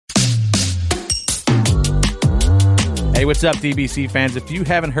Hey, what's up, DBC fans? If you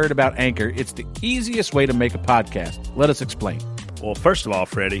haven't heard about Anchor, it's the easiest way to make a podcast. Let us explain. Well, first of all,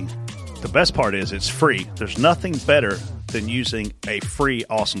 Freddie, the best part is it's free. There's nothing better than using a free,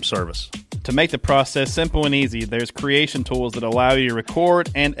 awesome service. To make the process simple and easy, there's creation tools that allow you to record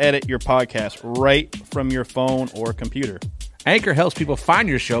and edit your podcast right from your phone or computer. Anchor helps people find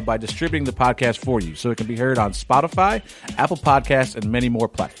your show by distributing the podcast for you, so it can be heard on Spotify, Apple Podcasts, and many more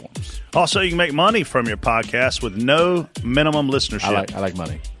platforms. Also, you can make money from your podcast with no minimum listenership. I like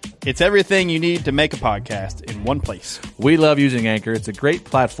money. It's everything you need to make a podcast in one place. We love using Anchor. It's a great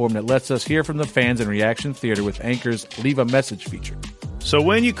platform that lets us hear from the fans in Reaction Theater with Anchor's Leave a Message feature. So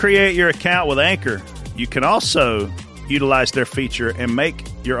when you create your account with Anchor, you can also utilize their feature and make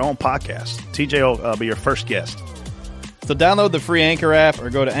your own podcast. TJ will be your first guest. So download the free Anchor app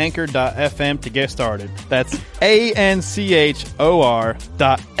or go to anchor.fm to get started. That's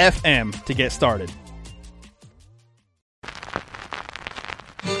ANCHOR.FM to get started.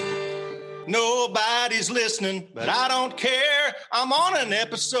 Nobody's listening, but I don't care. I'm on an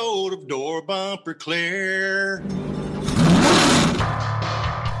episode of Door Bumper Clear.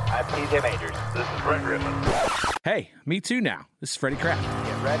 I'm TJ Majors. This is Brett Griffin. Hey, me too now. This is Freddie Kraft.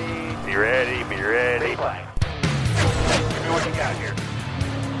 Get ready. Be ready, be ready. Play. Give me what you got here.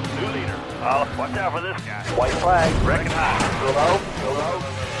 New leader. Oh, watch out for this guy. White flag. Wrecking high. Go low. Go low.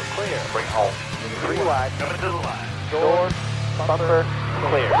 Clear. Bring home. 3 wide. Coming to the line. Door. Bumper.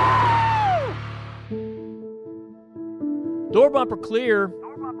 Clear. Door Bumper Clear.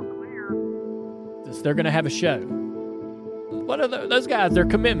 They're going to have a show. What are those guys? Their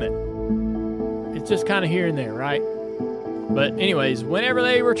commitment. It's just kind of here and there, right? But anyways, whenever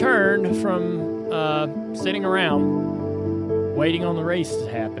they return from sitting around waiting on the race to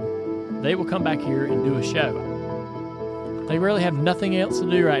happen, they will come back here and do a show. They really have nothing else to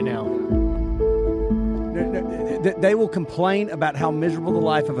do right now. They will complain about how miserable the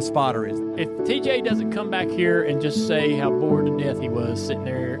life of a spotter is. If TJ doesn't come back here and just say how bored to death he was sitting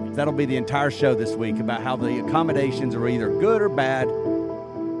there. That'll be the entire show this week about how the accommodations are either good or bad.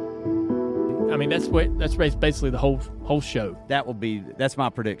 I mean, that's basically the whole show. That's my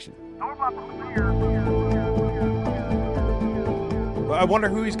prediction. Well, I wonder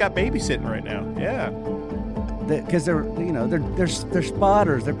who he's got babysitting right now. Yeah. Because they're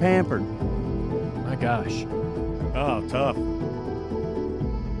spotters, they're pampered. My gosh. Oh, tough.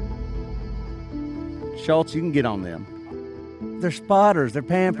 Schultz, you can get on them. They're spotters. They're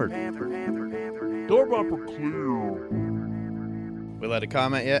pampered. Door Bumper Clear. We let a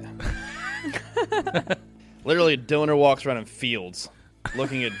comment yet? Literally, Dillner walks around in fields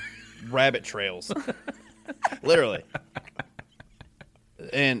looking at rabbit trails. Literally.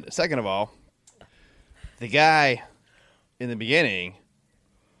 And second of all, the guy in the beginning,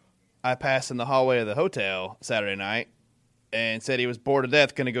 I passed in the hallway of the hotel Saturday night and said he was bored to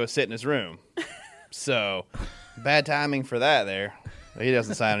death, going to go sit in his room. So, bad timing for that there. He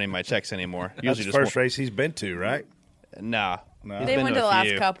doesn't sign any of my checks anymore. That's the first race he's been to, right? Nah. They went to the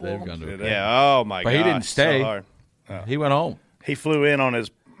last couple. Yeah, oh my god. But he didn't stay. So He went home. He flew in on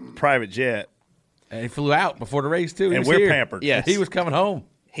his private jet. And he flew out before the race, too. And we're pampered. Yes. He was coming home.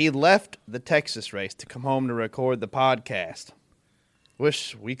 He left the Texas race to come home to record the podcast.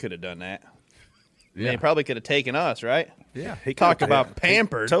 Wish we could have done that. Yeah. He probably could have taken us, right? Yeah. He talked about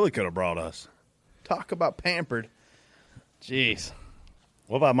pampered. He totally could have brought us. Talk about pampered. Jeez.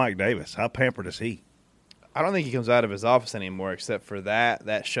 What about Mike Davis? How pampered is he? I don't think he comes out of his office anymore except for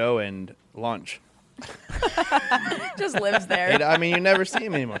that show and lunch. Just lives there. I mean, you never see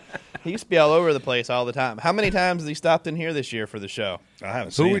him anymore. He used to be all over the place all the time. How many times has he stopped in here this year for the show? I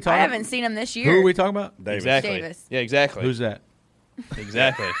haven't seen him. I haven't seen him this year. Who are we talking about? Davis. Exactly. Davis. Yeah, exactly. Who's that?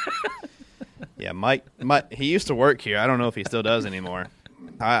 Exactly. Yeah, Mike, he used to work here. I don't know if he still does anymore.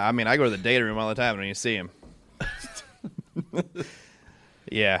 I mean, I go to the data room all the time when you see him.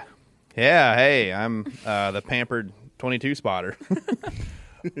 Yeah. Yeah, hey, I'm the pampered 22 spotter.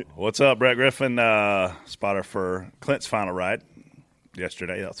 What's up, Brett Griffin? Spotter for Clint's final ride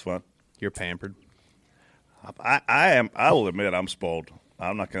yesterday. That's fun. You're pampered. I am. I will admit I'm spoiled.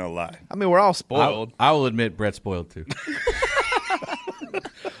 I'm not going to lie. I mean, we're all spoiled. I will admit Brett's spoiled, too.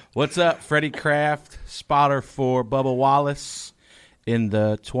 What's up, Freddie Kraft, spotter for Bubba Wallace in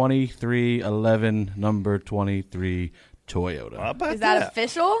the 2311 number 23 Toyota. How about Is that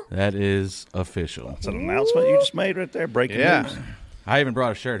official? That is official. That's an announcement you just made right there. Breaking news. I even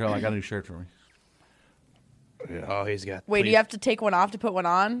brought a shirt home. I got a new shirt for me. Yeah. Oh, he's got. Wait, do you have to take one off to put one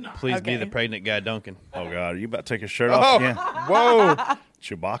on? Please be the pregnant guy, Duncan. Oh, God. Are you about to take your shirt off again? Whoa.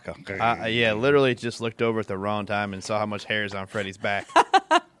 Chewbacca. Yeah, literally just looked over at the wrong time and saw how much hair is on Freddie's back.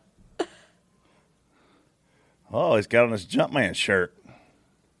 Oh, he's got on his Jumpman shirt.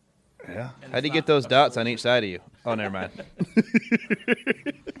 Yeah. How'd you get those dots on each side of you? Oh, never mind.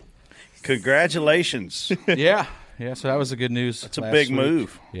 Congratulations. Yeah. So that was the good news. That's a big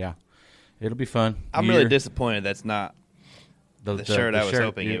move. Yeah. It'll be fun. I'm really disappointed that's not the shirt I was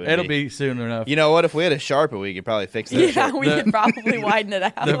hoping it would be. It'll be soon enough. You know what? If we had a Sharpie, we could probably fix that Yeah, shirt. we could probably widen it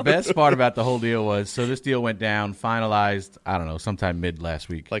out. The best part about the whole deal was, so this deal went down, finalized, I don't know, sometime mid last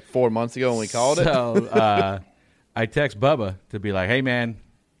week. Like 4 months ago when we called it? So I text Bubba to be like, hey, man,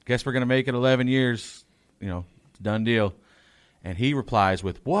 guess we're going to make it 11 years. You know, it's a done deal. And he replies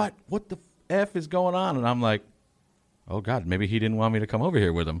with, what? What the F is going on? And I'm like, oh, God, maybe he didn't want me to come over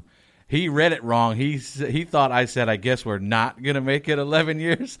here with him. He read it wrong. He thought I said, I guess we're not going to make it 11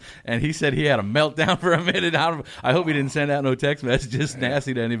 years. And he said he had a meltdown for a minute. I hope he didn't send out no text messages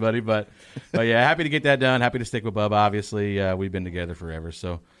nasty to anybody. But yeah, happy to get that done. Happy to stick with Bubba, obviously. We've been together forever.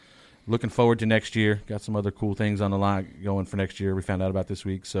 So looking forward to next year. Got some other cool things on the line going for next year we found out about this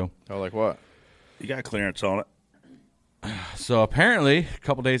week. So. Oh, like what? You got clearance on it. So apparently, a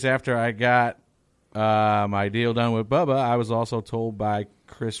couple days after I got my deal done with Bubba, I was also told by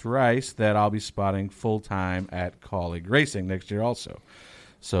Chris Rice that I'll be spotting full-time at Colleague Racing next year also.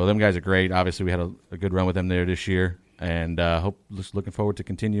 So them guys are great. Obviously, we had a good run with them there this year, and just looking forward to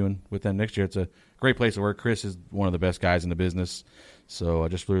continuing with them next year. It's a great place to work. Chris is one of the best guys in the business, so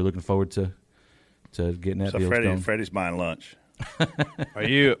just really looking forward to getting that deal done. Freddie's buying lunch. Are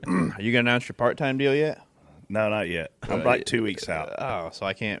you going to announce your part-time deal yet? No, not yet. I'm like 2 weeks out. Oh, so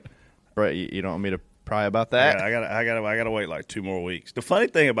I can't. Brett, you don't want me to pry about that? I gotta wait like 2 more weeks. The funny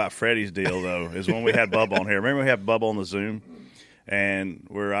thing about Freddie's deal though is when we had Bubba on here. Remember we had Bubba on the Zoom, and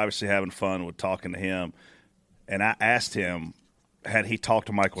we're obviously having fun with talking to him. And I asked him, had he talked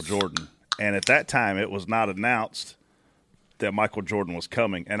to Michael Jordan? And at that time, it was not announced that Michael Jordan was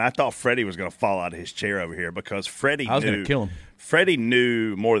coming. And I thought Freddie was going to fall out of his chair over here because Freddie I was going to kill him. Freddie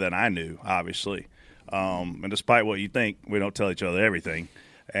knew more than I knew, obviously. And despite what you think, we don't tell each other everything.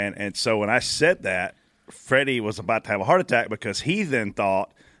 And so when I said that, Freddie was about to have a heart attack because he then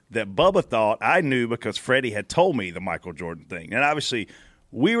thought that Bubba thought I knew because Freddie had told me the Michael Jordan thing. And obviously,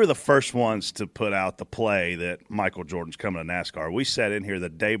 we were the first ones to put out the play that Michael Jordan's coming to NASCAR. We sat in here the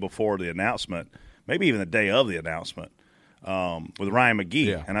day before the announcement, maybe even the day of the announcement, with Ryan McGee.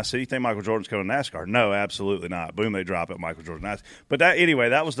 Yeah. And I said, you think Michael Jordan's coming to NASCAR? No, absolutely not. Boom, they drop it, Michael Jordan. But anyway,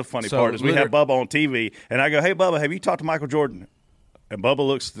 that was the funny part is we had Bubba on TV, and I go, hey, Bubba, have you talked to Michael Jordan? And Bubba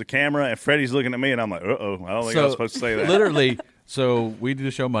looks at the camera, and Freddie's looking at me, and I'm like, uh-oh, I don't think I was supposed to say that. Literally, so we did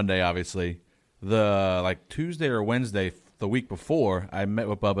the show Monday, obviously. Tuesday or Wednesday, the week before, I met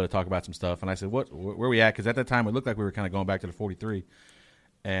with Bubba to talk about some stuff, and I said, where we at? Because at that time, it looked like we were kind of going back to the 43.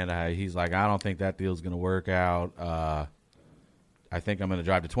 And he's like, I don't think that deal's going to work out. I think I'm going to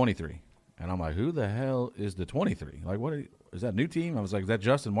drive to 23. And I'm like, who the hell is the 23? Like, is that a new team? I was like, is that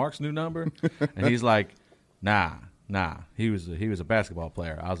Justin Marks' new number? And he's like, nah. He was a basketball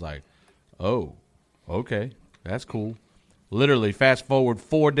player. I was like, oh, okay, that's cool. Literally, fast forward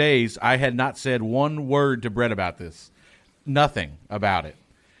 4 days, I had not said one word to Brett about this. Nothing about it.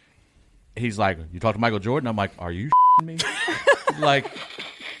 He's like, you talked to Michael Jordan? I'm like, are you me? Like,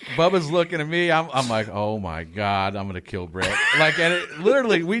 Bubba's looking at me. I'm like, oh my God, I'm gonna kill Brett. Like, and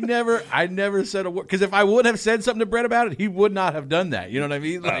literally, I never said a word because if I would have said something to Brett about it, he would not have done that. You know what I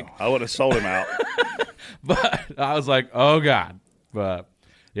mean? Like, I would have sold him out. But I was like, oh God. But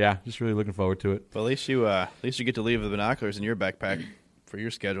yeah, just really looking forward to it. Well, at least you get to leave the binoculars in your backpack for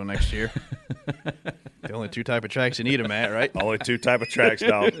your schedule next year. The only 2 type of tracks you need them at, right? Only 2 type of tracks,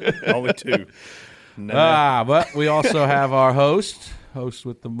 dog. Only 2. No. But we also have our host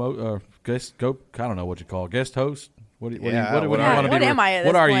with the guest. I don't know what you call guest host. What do you want to be? What am I at this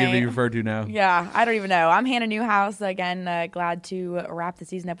What are point? you to be referred to now? Yeah, I don't even know. I'm Hannah Newhouse again. Glad to wrap the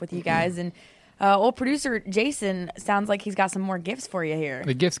season up with you guys. And old producer Jason sounds like he's got some more gifts for you here.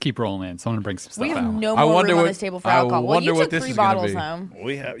 The gifts keep rolling in. Someone brings some stuff We have out. no more room on this table for alcohol. Well, you took 3 bottles home.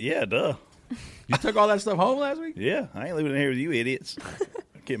 We have, yeah, duh. You took all that stuff home last week? Yeah, I ain't leaving it here with you idiots.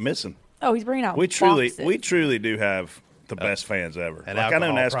 I get missing. Oh, he's bringing out We boxes. truly do have the best fans ever. An Like I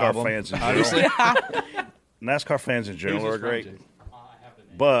know NASCAR problem. fans in general. NASCAR fans in general are great,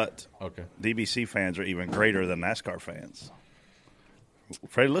 but DBC fans are even greater than NASCAR fans.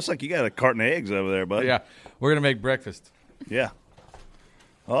 Freddie, looks like you got a carton of eggs over there, bud. Yeah, we're gonna make breakfast. Yeah.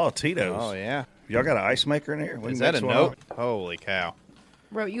 Oh, Tito's. Oh, yeah. Y'all got an ice maker in here? Is that a note? Holy cow.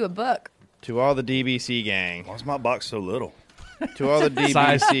 Wrote you a book. To all the DBC gang. Why's my box so little? To all the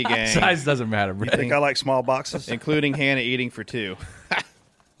DBC gang. Size doesn't matter, bro. You think I like small boxes? Including Hannah eating for 2.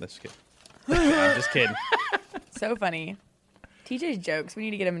 That's good. I'm just kidding. So funny. TJ's jokes. We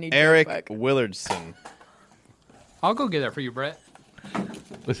need to get him a new Eric joke book. Willardson. I'll go get that for you, Brett.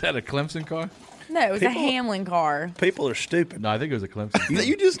 Was that a Clemson car? No, it was a Hamlin car. People are stupid. No, I think it was a Clemson.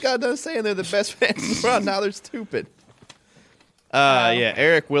 You just got done saying they're the best fans in the world. Now they're stupid. Yeah,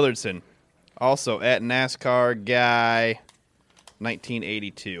 Eric Willardson, also at NASCAR guy,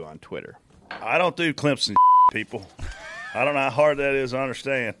 1982 on Twitter. I don't do Clemson people. I don't know how hard that is to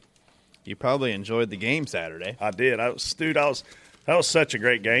understand. You probably enjoyed the game Saturday. I did. That was such a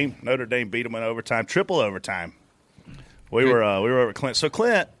great game. Notre Dame beat them in overtime, triple overtime. We were over at Clint. So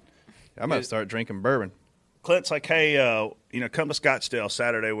Clint, I'm gonna start drinking bourbon. Clint's like, hey, come to Scottsdale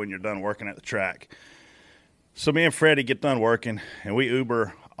Saturday when you're done working at the track. So me and Freddie get done working, and we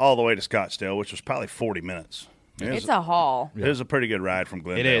Uber all the way to Scottsdale, which was probably 40 minutes. It's a haul. It was a pretty good ride from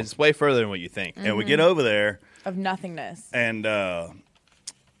Glendale. It is. It's way further than what you think. And we get over there. Of nothingness. And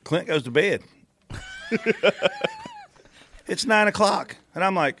Clint goes to bed. It's 9 o'clock. And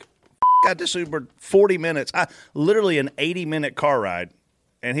I'm like, I just Ubered 40 minutes. Literally an 80-minute car ride.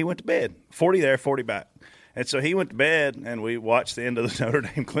 And he went to bed. 40 there, 40 back. And so he went to bed, and we watched the end of the Notre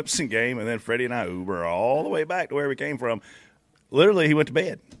Dame Clemson game, and then Freddie and I Uber all the way back to where we came from. Literally, he went to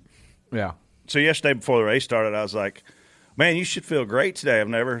bed. Yeah. So yesterday before the race started, I was like, man, you should feel great today. I've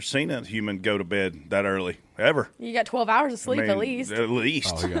never seen a human go to bed that early, ever. You got 12 hours of sleep at least. At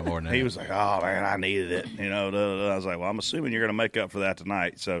least. Oh, he got more than that. He was like, oh, man, I needed it. I was like, well, I'm assuming you're going to make up for that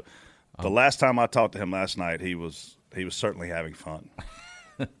tonight. So the last time I talked to him last night, he was certainly having fun.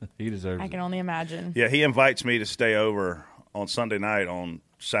 He deserves it. I can only imagine. Yeah, he invites me to stay over on Sunday night on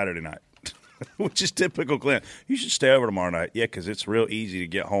Saturday night, which is typical Clint. You should stay over tomorrow night. Yeah, because it's real easy to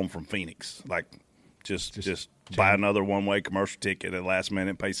get home from Phoenix. Like, just buy another one-way commercial ticket at the last minute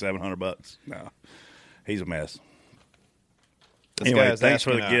and pay $700. No, he's a mess. Anyway, thanks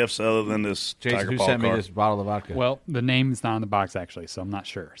for the gifts other than this Jason, Tiger who Paw sent me card. this bottle of vodka? Well, the name's not on the box, actually, so I'm not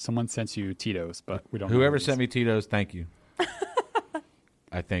sure. Someone sent you Tito's, but we don't know. Whoever sent me Tito's, thank you.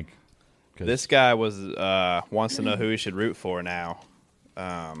 I think. This guy wants to know who he should root for now.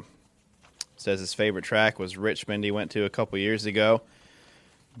 Says his favorite track was Richmond. He went to a couple years ago.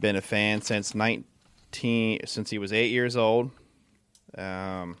 Been a fan since he was 8 years old.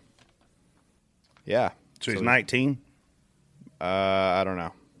 Yeah. So he's 19? I don't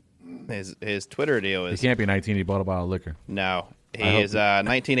know. His Twitter deal is He can't be 19. He bought a bottle of liquor. no. He is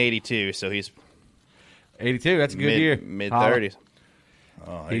 1982, so he's 82. That's a good year. Mid 30s.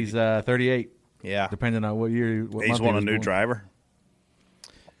 He's 38. Yeah. Depending on what year. What He's month want he a was new born. driver.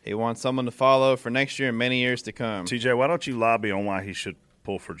 He wants someone to follow for next year and many years to come. TJ, why don't you lobby on why he should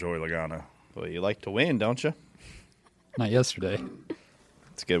pull for Joey Logano? Well, you like to win, don't you? Not yesterday.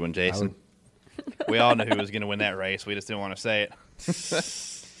 It's a good one, Jason. We all knew who was going to win that race. We just didn't want to say it.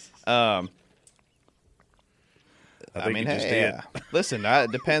 I think mean, he just hey, did. listen,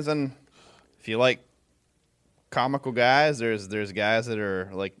 it depends on if you like comical guys. There's guys that are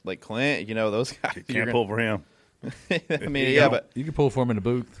like Clint. You know, those guys. You can't pull for him. I mean, yeah, but You can pull for him in the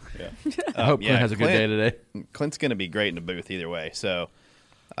booth. Yeah. I hope Clint has a good day today. Clint's going to be great in the booth either way. So,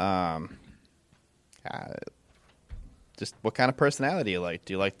 just what kind of personality you like?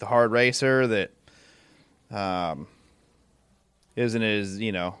 Do you like the hard racer that isn't as,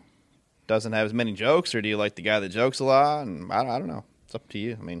 doesn't have as many jokes, or do you like the guy that jokes a lot? And I don't know. It's up to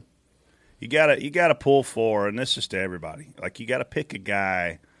you. I mean, You gotta pull for, and this is to everybody. Like, you gotta pick a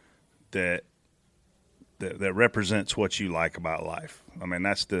guy that represents what you like about life. I mean,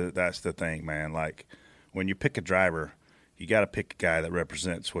 that's the thing, man. Like, when you pick a driver, you got to pick a guy that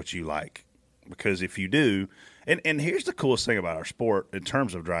represents what you like. Because if you do, and here's the coolest thing about our sport in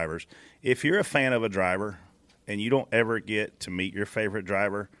terms of drivers, if you're a fan of a driver and you don't ever get to meet your favorite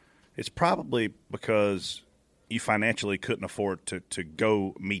driver, it's probably because you financially couldn't afford to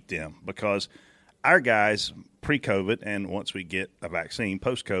go meet them. Because our guys, pre-COVID, and once we get a vaccine,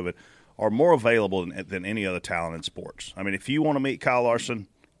 post-COVID, are more available than any other talent in sports. I mean, if you want to meet Kyle Larson,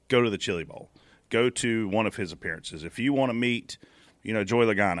 go to the Chili Bowl. Go to one of his appearances. If you want to meet, Joey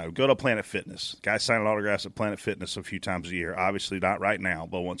Logano, go to Planet Fitness. Guys signing autographs at Planet Fitness a few times a year. Obviously not right now,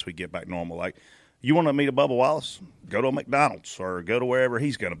 but once we get back normal. Like, you want to meet a Bubba Wallace, go to a McDonald's or go to wherever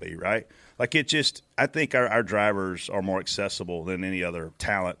he's going to be, right? Like, I think our drivers are more accessible than any other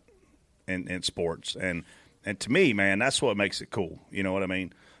talent in sports. And to me, man, that's what makes it cool. You know what I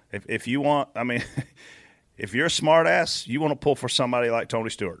mean? If you want, if you're a smart ass, you want to pull for somebody like Tony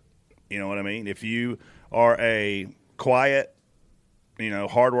Stewart. You know what I mean? If you are a quiet,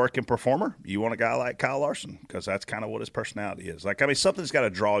 hardworking performer, you want a guy like Kyle Larson, because that's kind of what his personality is. Like, something's got to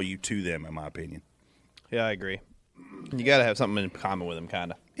draw you to them, in my opinion. yeah, I agree. You got to have something in common with them,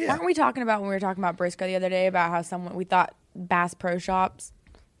 kind of. Yeah. Weren't we talking about when we were talking about Briscoe the other day about how we thought Bass Pro Shops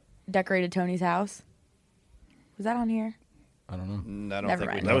decorated Tony's house? Was that on here? I don't know. I don't Never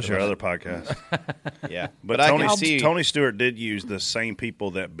think mind. we That was your talked other about podcast. it. Yeah, But I can see Tony Stewart did use the same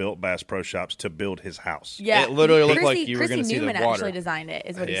people that built Bass Pro Shops to build his house. Yeah, It literally looked like Chrissy you were going to see the Newman water. actually designed it,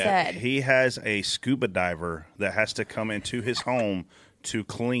 is what he Yeah. said. He has a scuba diver that has to come into his home to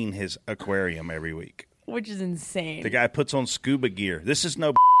clean his aquarium every week. Which is insane. The guy puts on scuba gear. This is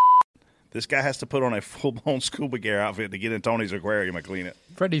no. This guy has to put on a full-blown scuba gear outfit to get in Tony's aquarium and clean it.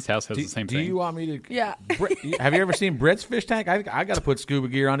 Freddie's house has the same Do thing. you want me to? Yeah. Have you ever seen Brett's fish tank? I got to put scuba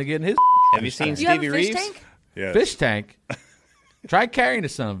gear on to get in his. Have you seen Do you have Stevie a fish Reeves? tank? Yeah. Fish tank. Try carrying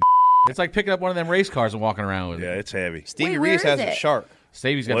this son of a. It's like picking up one of them race cars and walking around with Yeah, it. it's heavy. Stevie Wait, where Reeves is has a it? shark.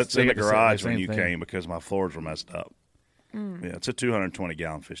 Stevie's got. Well, it's in the they got garage same when you thing. came because my floors were messed up. Yeah, it's a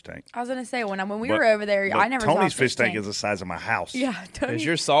 220-gallon fish tank. I was going to say, when we But- were over there, but I never Tony's saw a fish tank is the size of my house. Yeah, Tony. Is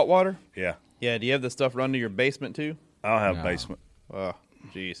your salt water? Yeah. Yeah. Do you have the stuff run to your basement too? I don't have No. a basement. Oh,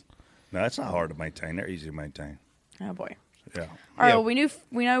 jeez. No, it's not hard to maintain. They're easy to maintain. Oh, boy. Yeah. All right, Yeah. well,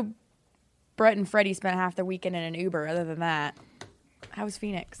 we know Brett and Freddie spent half the weekend in an Uber. Other than that, how was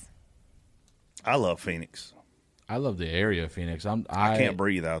Phoenix? I love Phoenix. I love the area of Phoenix. I can't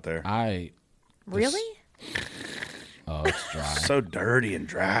breathe out there. Really? Oh, it's dry. So dirty and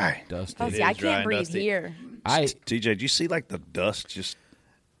dry. Dusty. Oh, see, I dry can't and breathe dusty. here. TJ, do you see like the dust just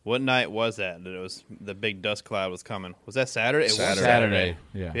What night was that? That it was the big dust cloud was coming. Was that Saturday? It was Saturday.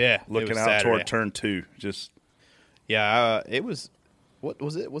 Yeah. Yeah. it looking was out Saturday. toward turn 2? Just Yeah, it was. What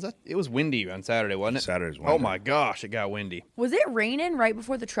was it? Was that? It was windy on Saturday, wasn't it? Saturday's Oh windy. my gosh, it got windy. Was it raining right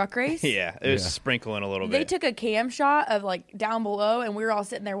before the truck race? Yeah, it was Yeah. sprinkling a little They bit. took a cam shot of like down below, and we were all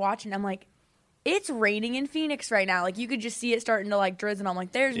sitting there watching. I'm like, it's raining in Phoenix right now. Like you could just see it starting to like drizzle. I'm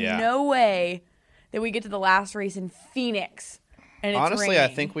like, there's Yeah. no way that we get to the last race in Phoenix. And it's Honestly, I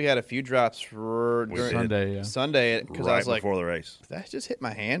raining. think we had a few drops for did. Sunday, yeah. Sunday because right I was like, before the race. did that just hit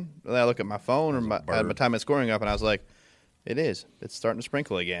my hand? Then I look at my phone or a I had my bird. time at scoring up, and I was like, it is. It's starting to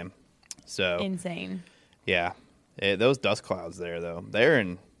sprinkle again. So insane. yeah, those dust clouds there though. They're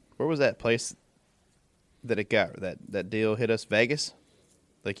in. Where was that place that it got that deal hit us? Vegas.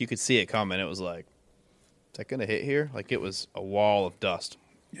 Like you could see it coming. It was like, is that gonna hit here? Like it was a wall of dust.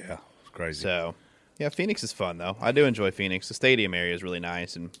 Yeah, it's crazy. So yeah, Phoenix is fun though. I do enjoy Phoenix. The stadium area is really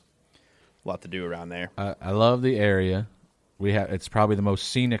nice and a lot to do around there. I love the area. It's probably the most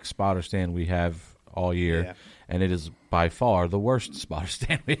scenic spotter stand we have all year, Yeah. and it is by far the worst spotter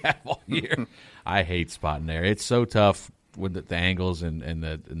stand we have all year. I hate spotting there. It's so tough with the angles and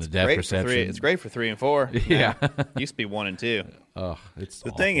the depth Great for perception. three. It's great for 3 and 4. Yeah. Used to be 1 and 2. Oh, it's The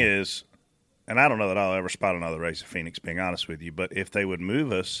awful. thing is, and I don't know that I'll ever spot another race at Phoenix, being honest with you, but if they would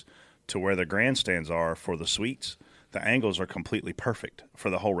move us to where the grandstands are for the suites, the angles are completely perfect for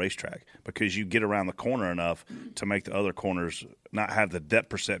the whole racetrack because you get around the corner enough to make the other corners not have the depth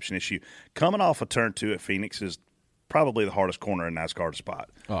perception issue. Coming off of turn 2 at Phoenix is probably the hardest corner in NASCAR to spot.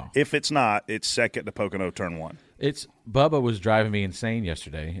 Oh. If it's not, it's second to Pocono turn 1. It's Bubba was driving me insane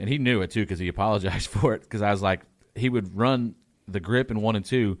yesterday, and he knew it too because he apologized for it. Because I was like, he would run the grip in 1 and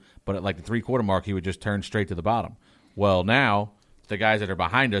 2, but at like the 3/4 mark, he would just turn straight to the bottom. Well, now the guys that are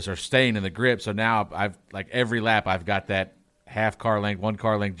behind us are staying in the grip, so now I've like every lap I've got that half car length, 1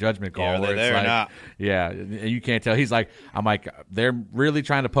 car length judgment call. Yeah, are they where it's there or like, not? Yeah, and you can't tell. He's like, I'm like, they're really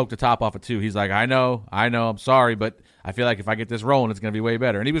trying to poke the top off of 2. He's like, I know, I'm sorry, but I feel like if I get this rolling, it's going to be way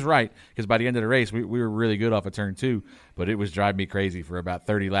better. And he was right because by the end of the race, we were really good off of turn 2, but it was driving me crazy for about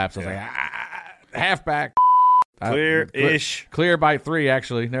 30 laps. I was like, half back. Clear-ish. Clear by 3,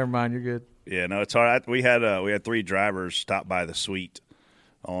 actually. Never mind, you're good. Yeah, no, it's all right. We had 3 drivers stop by the suite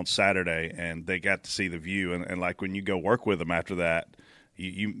on Saturday, and they got to see the view. And like when you go work with them after that,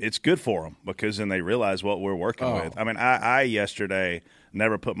 you it's good for them because then they realize what we're working with. I mean, I yesterday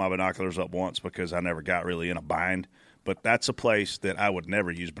never put my binoculars up once because I never got really in a bind. But that's a place that I would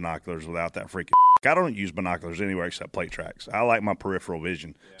never use binoculars without that freaking. I don't use binoculars anywhere except plate tracks. I like my peripheral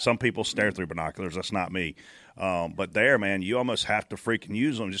vision. Yeah. Some people stare through binoculars. That's not me. But there, man, you almost have to freaking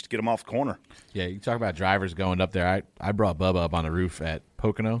use them just to get them off the corner. Yeah, you talk about drivers going up there. I brought Bubba up on the roof at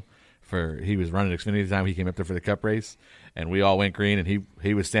Pocono. He was running Xfinity time. He came up there for the Cup race, and we all went green, and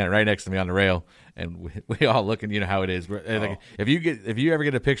he was standing right next to me on the rail, and we all looking. You know how it is. Like, if you ever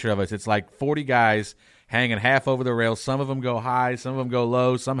get a picture of us, it's like 40 guys hanging half over the rail. Some of them go high, some of them go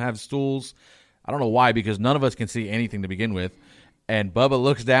low, some have stools. I don't know why, because none of us can see anything to begin with. And Bubba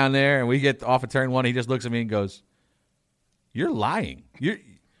looks down there, and we get off of turn 1. He just looks at me and goes, "You're lying.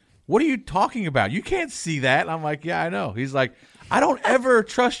 What are you talking about? You can't see that." I'm like, "Yeah, I know." He's like, "I don't ever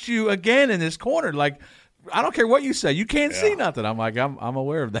trust you again in this corner. Like, I don't care what you say. You can't see nothing." I'm like, I'm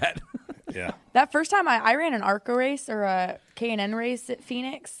aware of that. Yeah. That first time I ran an ARCA race or a K&N race at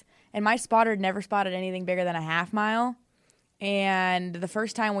Phoenix, and my spotter had never spotted anything bigger than a half mile. And the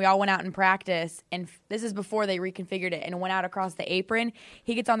first time we all went out in practice, and this is before they reconfigured it, and went out across the apron,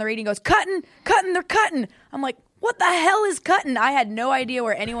 he gets on the radio and goes, cutting, they're cutting. I'm like, what the hell is cutting? I had no idea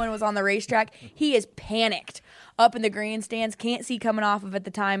where anyone was on the racetrack. He is panicked up in the grandstands, can't see coming off of, at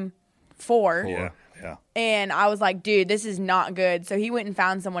the time, 4. Yeah. And I was like, dude, this is not good. So he went and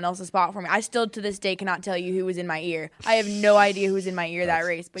found someone else's spot for me. I still, to this day, cannot tell you who was in my ear. I have no idea who was in my ear that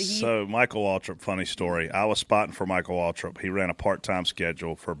race. But So Michael Waltrip, funny story. I was spotting for Michael Waltrip. He ran a part-time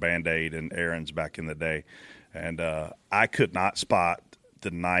schedule for Band-Aid and Aaron's back in the day. And I could not spot the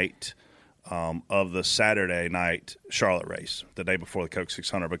night of the Saturday night Charlotte race, the day before the Coke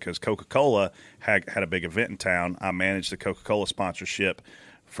 600, because Coca-Cola had a big event in town. I managed the Coca-Cola sponsorship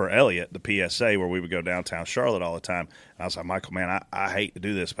for Elliott, the PSA, where we would go downtown Charlotte all the time. And I was like, Michael, man, I hate to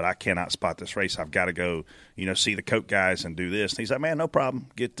do this, but I cannot spot this race. I've got to go, see the Coke guys and do this. And he's like, man, no problem.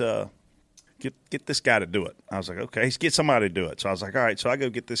 Get this guy to do it. I was like, okay, get somebody to do it. So I was like, all right. So I go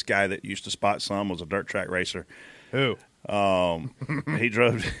get this guy that used to spot some, was a dirt track racer. Who? He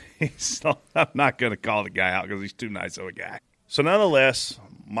drove. I'm not going to call the guy out because he's too nice of a guy. So nonetheless,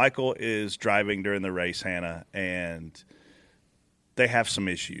 Michael is driving during the race, Hannah, and they have some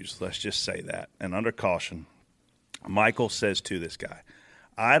issues. Let's just say that. And under caution, Michael says to this guy,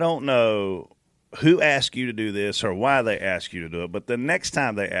 I don't know who asked you to do this or why they asked you to do it, but the next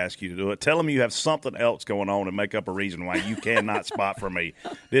time they ask you to do it, tell them you have something else going on and make up a reason why you cannot spot for me.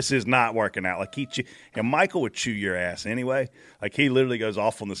 This is not working out. And Michael would chew your ass anyway. Like, he literally goes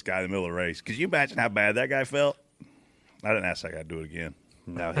off on this guy in the middle of the race. Could you imagine how bad that guy felt? I didn't ask that guy to do it again.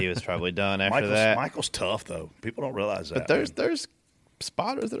 No, he was probably done after that. Michael's tough, though. People don't realize that. But there's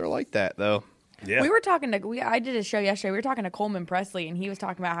spotters that are like that, though. Yeah. We were talking I did a show yesterday. We were talking to Coleman Presley, and he was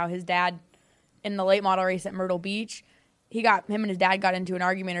talking about how his dad, in the late model race at Myrtle Beach, him and his dad got into an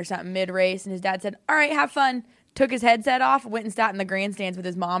argument or something mid-race, and his dad said, all right, have fun. Took his headset off, went and sat in the grandstands with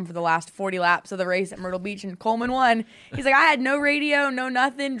his mom for the last 40 laps of the race at Myrtle Beach, and Coleman won. He's like, I had no radio, no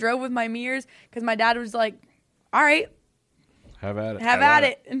nothing, drove with my mirrors, because my dad was like, all right, have at it. Have at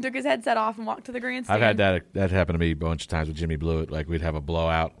it. And took his headset off and walked to the grandstand. I've had that happen to me a bunch of times with Jimmy Blewett. Like, we'd have a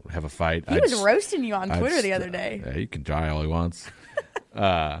blowout, have a fight. He was roasting you on Twitter the other day. Yeah, he can try all he wants.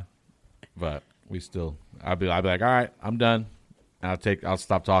 But we still, I'll be like, all right, I'm done. I'll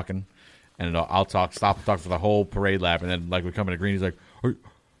stop talking, and I'll stop talking for the whole parade lap, and then like we come into green, he's like, are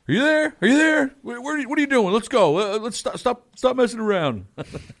you there? Are you there? What are you doing? Let's go. Let's stop messing around.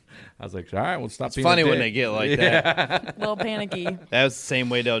 I was like, all right, we'll stop. It's funny when they get like that. A little panicky. That was the same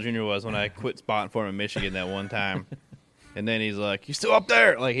way Dale Jr. was when I quit spotting for him in Michigan that one time. And then he's like, you still up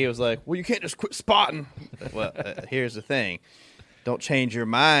there? Like, he was like, well, you can't just quit spotting. Well, here's the thing. Don't change your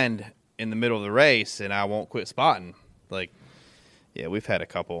mind in the middle of the race, and I won't quit spotting. Like, yeah, we've had a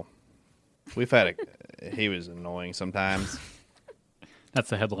couple. He was annoying sometimes.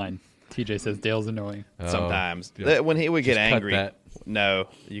 That's the headline. TJ says Dale's annoying. Sometimes. Yeah. When he would get angry. Cut that. No,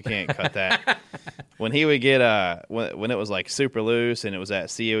 you can't cut that. When he would get when it was like super loose and it was that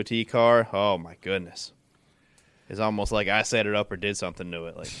COT car, oh my goodness. It's almost like I set it up or did something to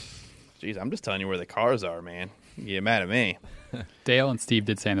it. Like, geez, I'm just telling you where the cars are, man. You get mad at me. Dale and Steve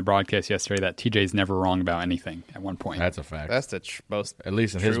did say in the broadcast yesterday that TJ's never wrong about anything at one point. That's a fact. That's the most at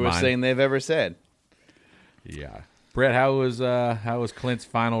least in his truest mind thing they've ever said. Yeah. Brett, how was Clint's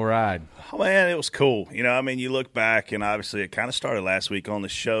final ride? Oh, man, it was cool. You look back, and obviously it kind of started last week on the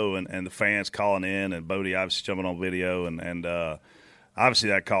show, and the fans calling in, and Bodie obviously jumping on video, and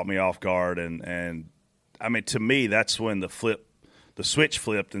obviously that caught me off guard. And I mean, to me, that's when the switch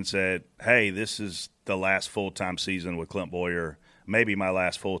flipped and said, hey, this is the last full-time season with Clint Boyer, maybe my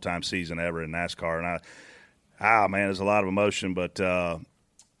last full-time season ever in NASCAR. And man, there's a lot of emotion, but,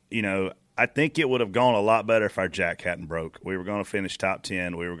 I think it would have gone a lot better if our jack hadn't broke. We were going to finish top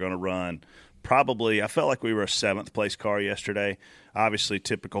 10. We were going to run probably – I felt like we were a 7th-place car yesterday. Obviously,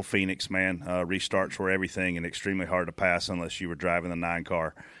 typical Phoenix, man. Restarts were everything and extremely hard to pass unless you were driving the 9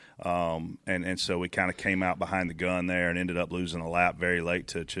 car. And so we kind of came out behind the gun there and ended up losing a lap very late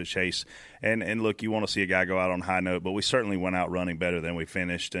to Chase. And look, you want to see a guy go out on a high note, but we certainly went out running better than we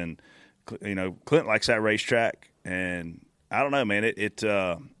finished. And, Clint likes that racetrack. And I don't know, man,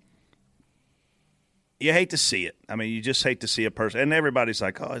 you hate to see it. I mean, you just hate to see a person. And everybody's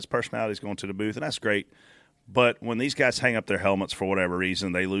like, oh, his personality's going to the booth, and that's great. But when these guys hang up their helmets for whatever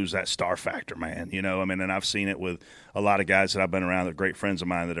reason, they lose that star factor, man. And I've seen it with a lot of guys that I've been around that are great friends of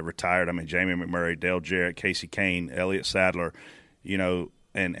mine that have retired. I mean, Jamie McMurray, Dale Jarrett, Casey Kane, Elliott Sadler, and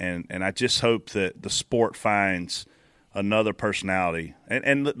I just hope that the sport finds another personality.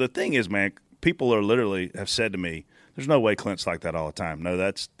 And the thing is, man, people are literally have said to me, There's no way Clint's like that all the time. No,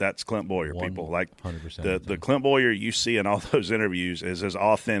 that's Clint Boyer, people. Like 100% the Clint Boyer you see in all those interviews is as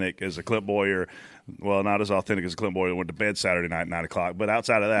authentic as a Clint Boyer. Well, not as authentic as a Clint Boyer that went to bed Saturday night at 9 o'clock. But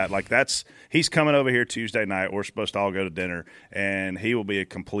outside of that, like he's coming over here Tuesday night. We're supposed to all go to dinner, and he will be a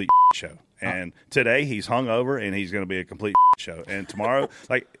complete show. And today he's hungover, and he's going to be a complete show. And tomorrow,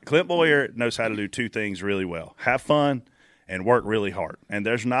 like Clint Boyer knows how to do two things really well: have fun and work really hard. And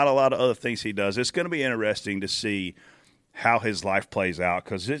there's not a lot of other things he does. It's going to be interesting to see how his life plays out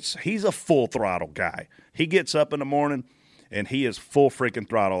because he's a full throttle guy. He gets up in the morning and he is full freaking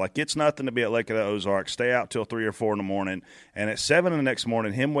throttle. Like, it's nothing to be at Lake of the Ozarks, stay out till 3 or 4 in the morning, and at 7 the next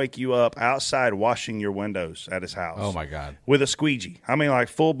morning, him wake you up outside washing your windows at his house. Oh, my God. With a squeegee. I mean, like,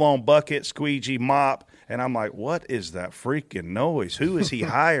 full-blown bucket, squeegee, mop. And I'm like, what is that freaking noise? Who is he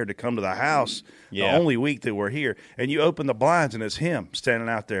hired to come to the house the only week that we're here? And you open the blinds, and it's him standing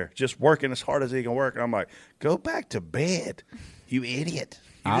out there just working as hard as he can work. And I'm like, go back to bed, you idiot.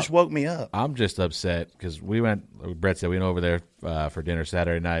 You just woke me up. I'm just upset because Brett said we went over there for dinner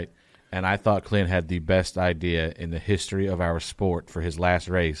Saturday night, and I thought Clint had the best idea in the history of our sport for his last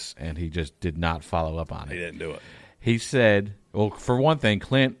race, and he just did not follow up on it. He didn't do it. He said, well, for one thing,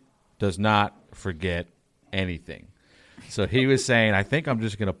 Clint does not forget anything. So he was saying, I think I'm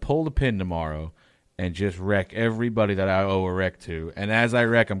just going to pull the pin tomorrow and just wreck everybody that I owe a wreck to. And as I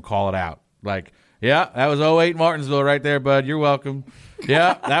wreck them, call it out. Like, yeah, that was 08 Martinsville right there, bud. You're welcome.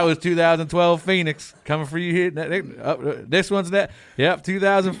 Yeah, that was 2012 Phoenix coming for you here. This one's that. Yep,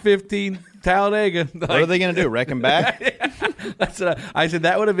 2015 Talladega. What are they going to do? Wreck him back? That's what I said.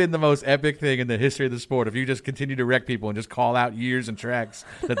 That would have been the most epic thing in the history of the sport if you just continued to wreck people and just call out years and tracks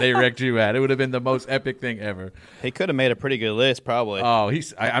that they wrecked you at. It would have been the most epic thing ever. He could have made a pretty good list, probably. Oh,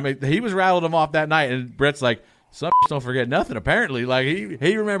 I mean, he was rattled him off that night, and Brett's like, some don't forget nothing, apparently. Like,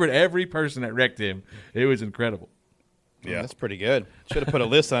 he remembered every person that wrecked him. It was incredible. Yeah, that's pretty good. Should have put a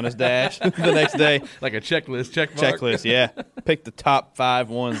list on his dash the next day. Like a checklist, check mark. Checklist, yeah. Pick the top 5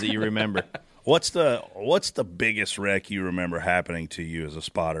 ones that you remember. What's the biggest wreck you remember happening to you as a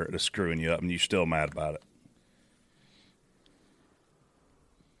spotter that's screwing you up and you're still mad about it?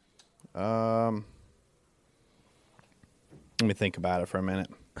 Let me think about it for a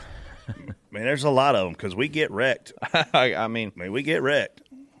minute. I mean, there's a lot of them because we get wrecked. I mean, we get wrecked.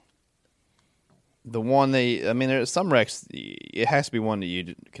 The one there's some wrecks. It has to be one that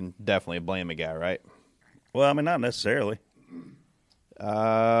you can definitely blame a guy, right? Well, I mean, not necessarily.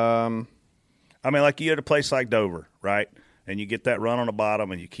 I mean, like you at a place like Dover, right? And you get that run on the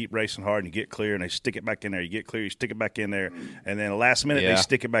bottom, and you keep racing hard, and you get clear, and they stick it back in there. You get clear, you stick it back in there, and then the last minute they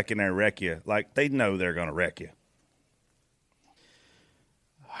stick it back in there and wreck you. Like, they know they're going to wreck you.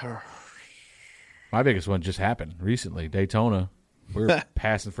 My biggest one just happened recently, Daytona. We were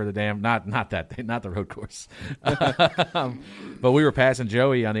passing for the damn not the road course, but we were passing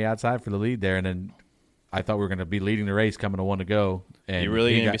Joey on the outside for the lead there, and then I thought we were going to be leading the race, coming to 1 to go. And you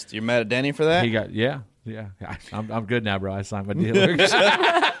really you're mad at Denny for that? He got yeah. I'm good now, bro. I signed my deal.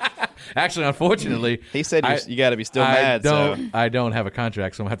 Actually, unfortunately, he said you got to be still mad. I don't have a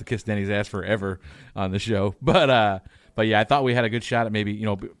contract, so I'm gonna have to kiss Denny's ass forever on the show. But yeah, I thought we had a good shot at maybe,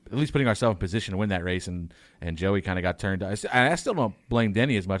 at least putting ourselves in position to win that race, and Joey kind of got turned. I still don't blame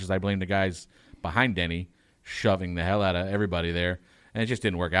Denny as much as I blame the guys behind Denny shoving the hell out of everybody there, and it just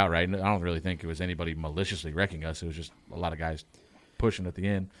didn't work out right. And I don't really think it was anybody maliciously wrecking us. It was just a lot of guys pushing at the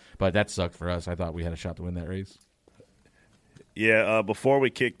end. But that sucked for us. I thought we had a shot to win that race. Yeah, before we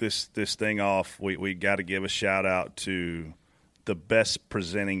kick this thing off, we got to give a shout-out to the best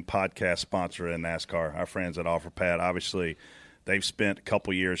presenting podcast sponsor in NASCAR, our friends at OfferPad. Obviously, they've spent a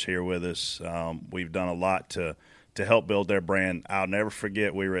couple years here with us. We've done a lot to help build their brand. I'll never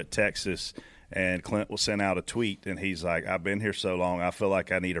forget we were at Texas, and Clint will send out a tweet, and he's like, I've been here so long, I feel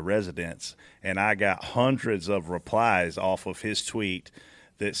like I need a residence. And I got hundreds of replies off of his tweet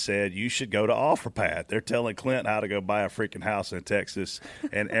that said, you should go to OfferPad. They're telling Clint how to go buy a freaking house in Texas.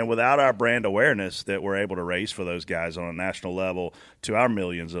 And without our brand awareness that we're able to raise for those guys on a national level to our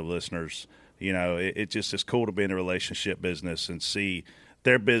millions of listeners, it just is cool to be in a relationship business and see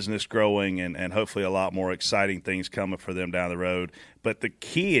their business growing and hopefully a lot more exciting things coming for them down the road. But the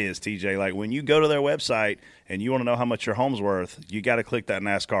key is, TJ, like when you go to their website and you want to know how much your home's worth, you got to click that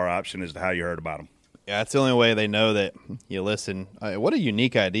NASCAR option as to how you heard about them. Yeah, that's the only way they know that you listen. What a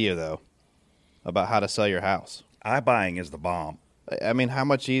unique idea, though, about how to sell your house. iBuying is the bomb. I mean, how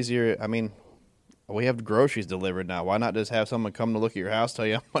much easier? I mean, we have groceries delivered now. Why not just have someone come to look at your house, tell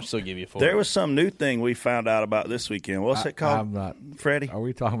you how much they'll give you for it? There was some new thing we found out about this weekend. What's it called? I'm not. Freddie? Are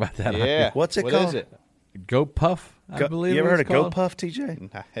we talking about that? Yeah. What's it what called? Is it? Go Puff, I believe. You ever it heard was of Go called. Puff, TJ?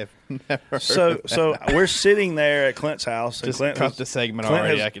 I have never heard So of that. so we're sitting there at Clint's house. And Just Clint cut has- the segment Clint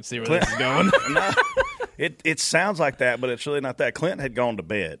already. has- I can see where Clint- this is going. No, it sounds like that, but it's really not that. Clint had gone to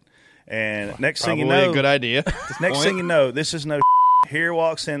bed, and next thing you Probably know, a good idea. at this next point. thing you know, this is no. Here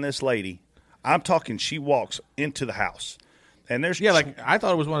walks in this lady. I'm talking. She walks into the house, and there's Yeah, like I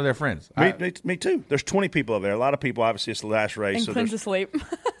thought it was one of their friends. me too. There's 20 people over there. A lot of people. Obviously, it's the last race. And so Clint's there's- asleep.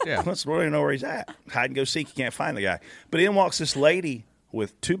 Yeah. Clint's don't even know where he's at. Hide and go seek. You can't find the guy. But in walks this lady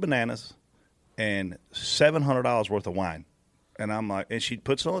with 2 bananas and $700 worth of wine. And I'm like, and she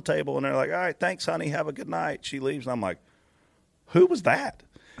puts it on the table, and they're like, all right, thanks, honey. Have a good night. She leaves, and I'm like, who was that?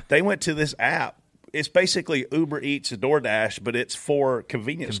 They went to this app. It's basically Uber Eats, DoorDash, but it's for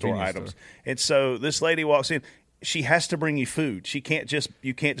convenience store items. And so this lady walks in. She has to bring you food. You can't just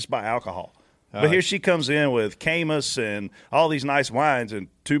buy alcohol. But here she comes in with Camus and all these nice wines and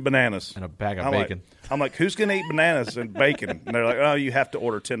 2 bananas. And a bag of I'm bacon. I'm like, who's going to eat bananas and bacon? And they're like, oh, you have to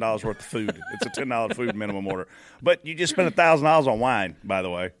order $10 worth of food. It's a $10 food minimum order. But you just spent $1,000 on wine, by the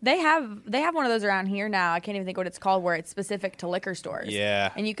way. They have one of those around here now. I can't even think what it's called, where it's specific to liquor stores. Yeah.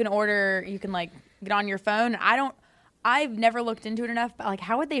 And you can order. You can like get on your phone. I've never looked into it enough. But like,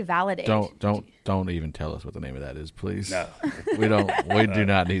 how would they validate? Don't even tell us what the name of that is, please. No. We do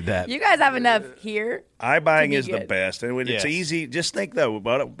not need that. You guys have enough here. iBuying to be is the good. best. And when Yes. it's easy, just think, though,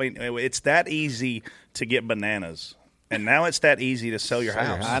 about it, it's that easy to get bananas. And now it's that easy to sell your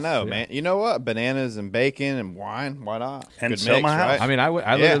house. I know, man. You know what? Bananas and bacon and wine. Why not? And Good sell mix, my house. right? I mean, I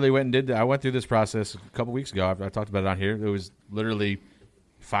Yeah. literally went and did that. I went through this process a couple weeks ago. I talked about it on here. It was literally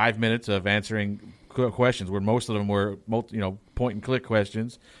 5 minutes of answering questions, where most of them were point and click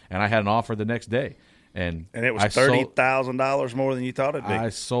questions, and I had an offer the next day. And it was I sold- $30,000 more than you thought it'd be. I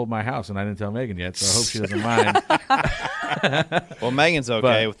sold my house, and I didn't tell Megan yet, so I hope she doesn't mind. Well, Megan's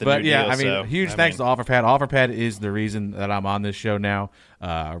okay with the but new yeah, deal. I mean, so, huge thanks to OfferPad. OfferPad is the reason that I'm on this show now.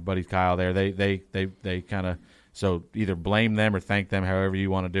 Our buddy Kyle there, they kind of so either blame them or thank them, however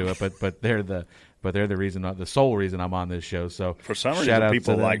you want to do it. But they're the reason, the sole reason I'm on this show. So For some shout reason, out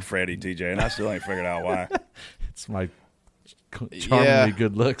people to them. like Freddie, TJ, and I still ain't figured out why. It's my charmingly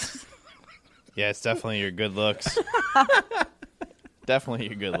good looks. Yeah, it's definitely your good looks. Definitely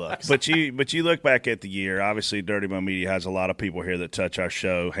your good looks. But you look back at the year. Obviously, Dirty Mo Media has a lot of people here that touch our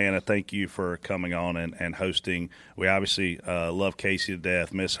show. Hannah, thank you for coming on and hosting. We obviously love Casey to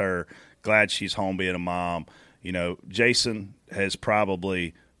death. Miss her. Glad she's home being a mom. You know, Jason has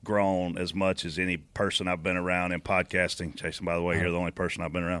probably grown as much as any person I've been around in podcasting. Jason, by the way, you're the only person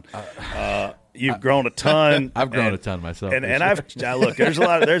I've been around. You've grown a ton. I've grown a ton myself. And look, there's a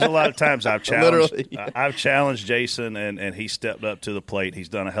lot of times I've challenged Literally, yeah. I've challenged Jason, and he stepped up to the plate. He's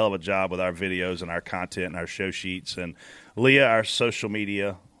done a hell of a job with our videos and our content and our show sheets. And Leah, our social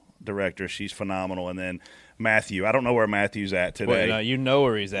media director, she's phenomenal. And then Matthew, I don't know where Matthew's at today. Well, you know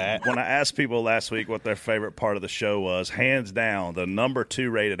where he's at. When I asked people last week what their favorite part of the show was, hands down, the number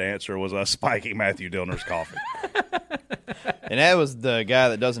 2 rated answer was us spiking Matthew Dillner's coffee. And that was the guy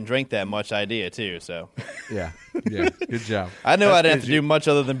that doesn't drink that much idea, too. So yeah, good job. I knew I didn't have to do much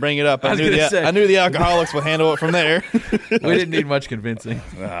other than bring it up. I was knew gonna say. I knew the alcoholics would handle it from there. We didn't need much convincing.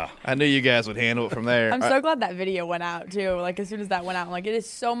 I knew you guys would handle it from there. I'm so glad that video went out too. Like as soon as that went out, I'm like, it is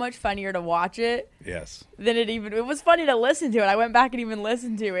so much funnier to watch it Yes. than it was funny to listen to it. I went back and even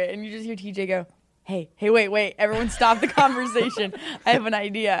listened to it, and you just hear TJ go, Hey, wait! Everyone, stop the conversation. I have an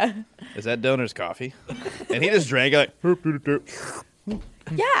idea. Is that Donor's coffee? And he just drank it like.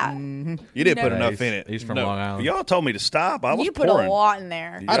 Yeah, You didn't put No. enough in it. He's from No. Long Island. Y'all told me to stop. I was you put pouring. a lot in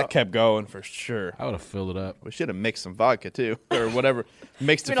there. I'd have kept going for sure. I would have filled it up. We should have mixed some vodka too, or whatever.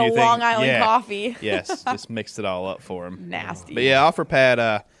 Mixed a Been few a things. Long Island Yeah. coffee. Yes, just mixed it all up for him. Nasty. But yeah,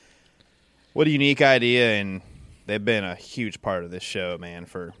 OfferPad, what a unique idea, and they've been a huge part of this show, man,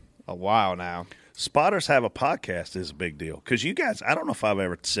 for a while now. Spotters have a podcast is a big deal. Because you guys, I don't know if I've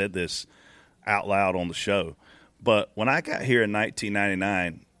ever said this out loud on the show, but when I got here in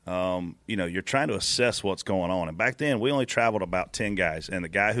 1999, you're trying to assess what's going on. And back then, we only traveled about 10 guys. And the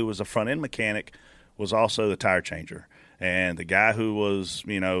guy who was a front-end mechanic was also the tire changer. And the guy who was,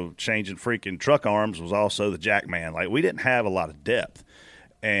 changing freaking truck arms was also the jack man. Like, we didn't have a lot of depth.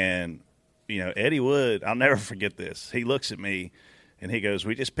 And, Eddie Wood, I'll never forget this. He looks at me, and he goes,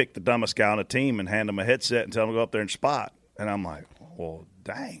 we just picked the dumbest guy on the team and hand him a headset and tell him to go up there and spot. And I'm like, well,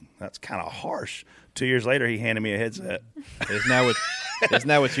 dang, that's kind of harsh. 2 years later, he handed me a headset. Isn't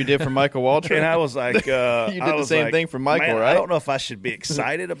that what you did for Michael Waltrip? And I was like, you did the same thing for Michael, man, right? I don't know if I should be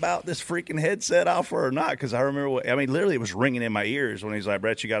excited about this freaking headset offer or not, because I remember, literally it was ringing in my ears when he's like,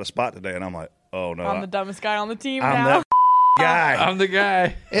 Brett, you got a spot today. And I'm like, oh, no. I'm the dumbest guy on the team I'm now. that guy. I'm the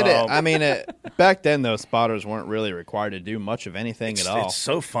guy. Back then, those spotters weren't really required to do much of anything at all. It's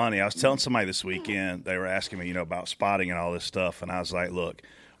so funny. I was telling somebody this weekend, they were asking me, about spotting and all this stuff, and I was like, look,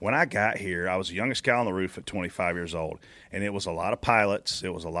 when I got here, I was the youngest guy on the roof at 25 years old, and it was a lot of pilots,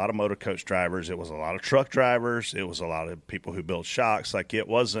 it was a lot of motor coach drivers, it was a lot of truck drivers, it was a lot of people who built shocks. Like,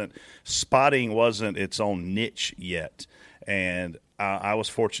 spotting wasn't its own niche yet, and I was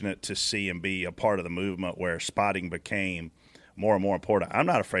fortunate to see and be a part of the movement where spotting became more and more important. I'm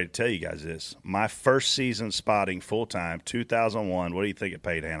not afraid to tell you guys this. My first season spotting full-time, 2001, what do you think it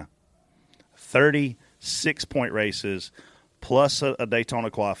paid, Hannah? 36-point races, plus a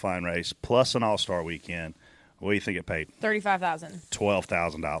Daytona qualifying race, plus an All-Star weekend. What do you think it paid? $35,000.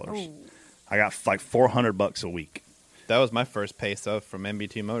 $12,000. I got like $400 a week. That was my first pay stub from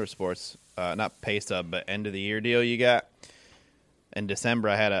MB2 Motorsports. Not pay stub, but end of the year deal you got. In December,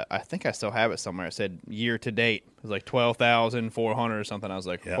 I think I still have it somewhere. It said year to date. It was like $12,400 or something. I was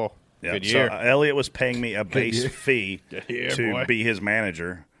like, oh, good year. So Elliot was paying me a base fee to be his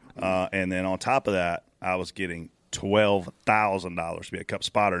manager. And then on top of that, I was getting $12,000 to be a Cup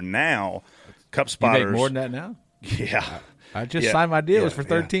spotter. Now, Cup spotters. You make more than that now? Yeah. I just signed my deal. It was for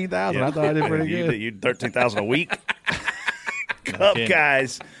 $13,000. I thought I did pretty good. You $13,000 a week. Cup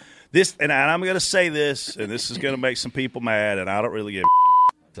guys. This, and I'm going to say this, and this is going to make some people mad, and I don't really give a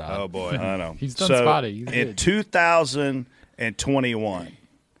Oh, boy. I know. He's done spotting. In 2021,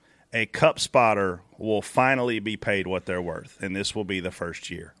 a Cup spotter will finally be paid what they're worth, and this will be the first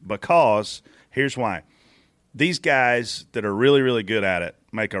year. Because, here's why. These guys that are really, really good at it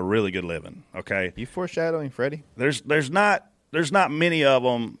make a really good living, okay? You foreshadowing, Freddie? There's not many of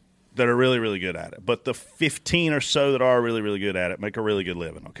them that are really, really good at it. But the 15 or so that are really, really good at it make a really good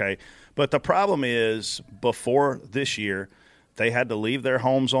living, okay? But the problem is, before this year, they had to leave their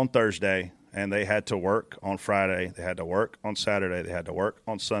homes on Thursday, and they had to work on Friday. They had to work on Saturday. They had to work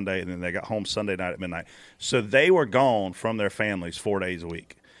on Sunday, and then they got home Sunday night at midnight. So they were gone from their families 4 days a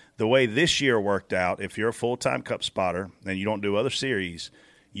week. The way this year worked out, if you're a full-time Cup spotter and you don't do other series,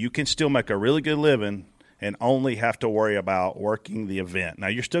 you can still make a really good living and only have to worry about working the event. Now,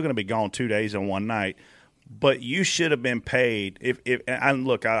 you're still going to be gone 2 days and one night, but you should have been paid. And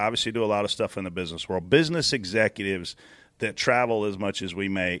look, I obviously do a lot of stuff in the business world. Business executives that travel as much as we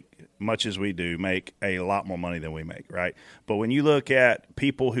do, make a lot more money than we make, right? But when you look at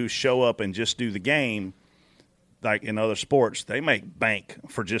people who show up and just do the game, like in other sports, they make bank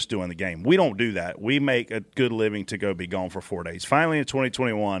for just doing the game. We don't do that. We make a good living to go be gone for 4 days. Finally, in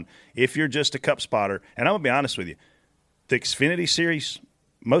 2021, if you're just a Cup spotter, and I'm going to be honest with you, the Xfinity Series,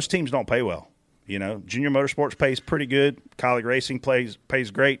 most teams don't pay well. Junior Motorsports pays pretty good. Colleague Racing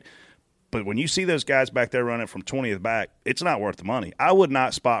pays great. But when you see those guys back there running from 20th back, it's not worth the money. I would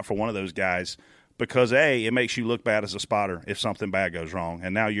not spot for one of those guys because, A, it makes you look bad as a spotter if something bad goes wrong.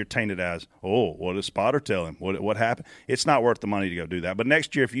 And now you're tainted as, what did spotter tell him? What happened? It's not worth the money to go do that. But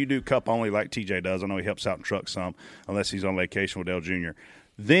next year, if you do Cup only like TJ does, I know he helps out in trucks some, unless he's on vacation with Dale Jr.,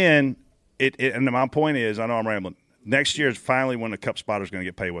 then and my point is, I know I'm rambling, next year is finally when the Cup spotter is going to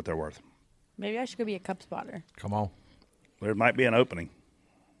get paid what they're worth. Maybe I should go be a Cup spotter. Come on. There might be an opening.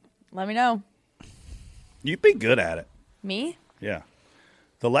 Let me know. You'd be good at it. Me? Yeah.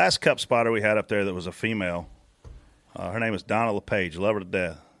 The last Cup spotter we had up there that was a female, her name is Donna LePage. Love her to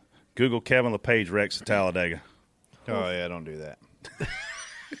death. Google Kevin LePage wrecks at Talladega. Oh, yeah, don't do that.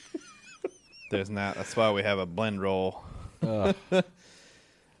 There's not. That's why we have a blend roll. I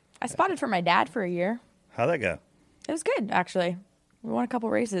spotted for my dad for a year. How'd that go? It was good, actually. We won a couple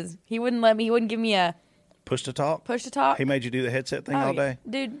races. He wouldn't give me a push to talk. He made you do the headset thing all day?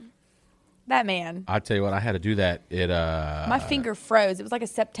 Dude, that man. I tell you what, I had to do that. My finger froze. It was like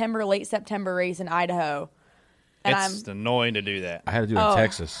a late September race in Idaho. And it's annoying to do that. I had to do it in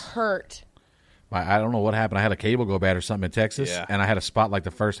Texas. Hurt. I don't know what happened. I had a cable go bad or something in Texas, and I had a spot like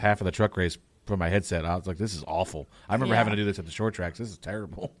the first half of the truck race for my headset. I was like, this is awful. I remember having to do this at the short tracks. This is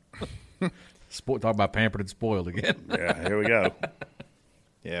terrible. Talk about pampered and spoiled again. Yeah, here we go.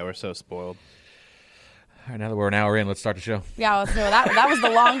 Yeah, we're so spoiled. All right, now that we're an hour in, let's start the show. Yeah, so that was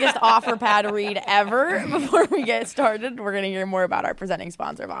the longest OfferPad read ever. Before we get started, we're going to hear more about our presenting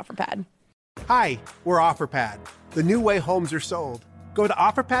sponsor of OfferPad. Hi, we're OfferPad, the new way homes are sold. Go to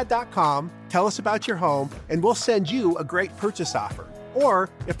OfferPad.com, tell us about your home, and we'll send you a great purchase offer. Or,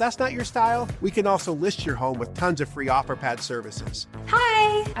 if that's not your style, we can also list your home with tons of free OfferPad services.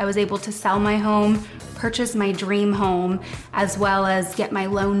 Hi! I was able to sell my home, purchase my dream home, as well as get my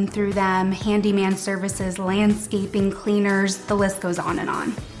loan through them, handyman services, landscaping, cleaners, the list goes on and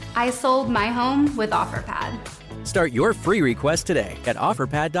on. I sold my home with OfferPad. Start your free request today at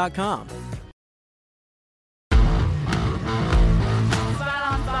OfferPad.com.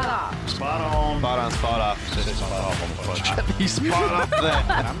 Spot on. Spot on, spot off. Just spot off on the punch. He spot off that.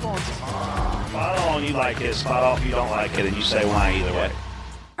 I'm going spot on, you like it. Spot off, you don't like it, and you say why either way.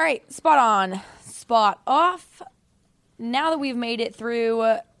 All right, spot on, spot off. Now that we've made it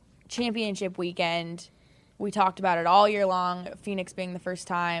through championship weekend, we talked about it all year long, Phoenix being the first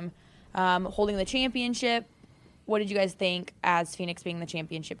time holding the championship. What did you guys think as Phoenix being the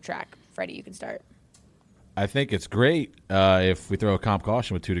championship track? Freddie, you can start. I think it's great if we throw a comp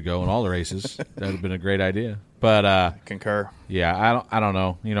caution with 2 to go in all the races. That would have been a great idea. But concur. Yeah, I don't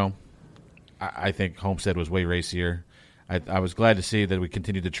know. You know, I think Homestead was way racier. I was glad to see that we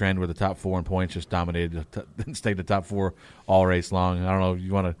continued the trend where the top 4 in points just dominated and stayed the top 4 all race long. I don't know if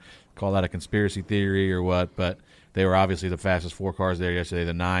you want to call that a conspiracy theory or what, but they were obviously the fastest 4 cars there yesterday.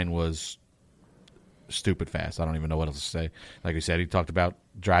 The 9 was stupid fast. I don't even know what else to say. Like we said, he talked about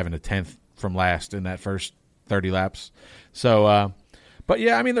driving a 10th from last in that first 30 laps. So, but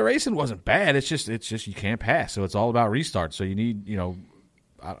yeah, I mean, the racing wasn't bad. It's just you can't pass. So it's all about restarts. So you need,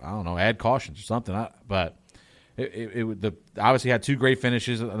 I don't know, add cautions or something. But it obviously had 2 great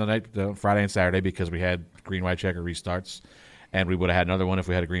finishes on the night, the Friday and Saturday, because we had green, white checker restarts, and we would have had another one if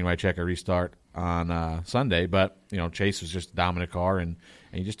we had a green, white checker restart on Sunday. But Chase was just a dominant car, and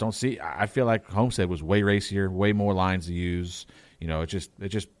you just don't see. I feel like Homestead was way racier, way more lines to use. It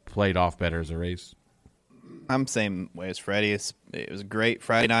just played off better as a race. I'm the same way as Freddie. It was a great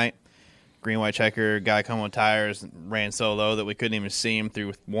Friday night. Green, white checker, guy come on tires, ran so low that we couldn't even see him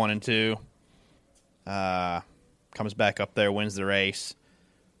through 1 and 2. Comes back up there, wins the race.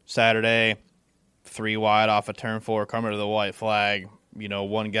 Saturday, 3 wide off of turn 4, coming to the white flag.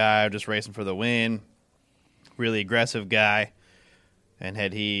 One guy just racing for the win. Really aggressive guy. And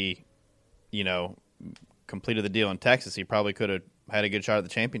had he, completed the deal in Texas, he probably could have had a good shot at the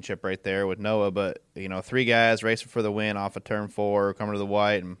championship right there with Noah. But, 3 guys racing for the win off of turn 4, coming to the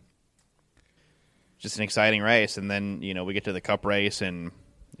white. And just an exciting race. And then, we get to the Cup race, and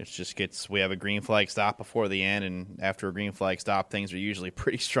we have a green flag stop before the end, and after a green flag stop, things are usually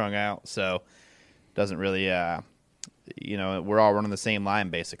pretty strung out. So it doesn't really, we're all running the same line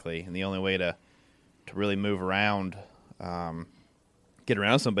basically, and the only way to really move around, get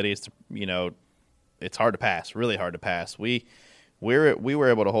around somebody is to, it's hard to pass, really hard to pass. We were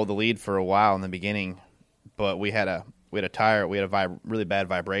able to hold the lead for a while in the beginning, but we had a really bad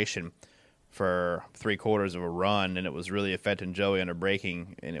vibration for 3/4 of a run, and it was really affecting Joey under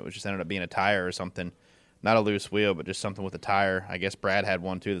braking, and it was just ended up being a tire or something. Not a loose wheel, but just something with a tire. I guess Brad had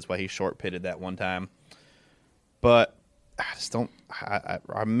one too. That's why he short pitted that one time. But I just don't.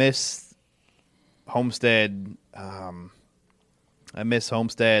 I miss Homestead. I miss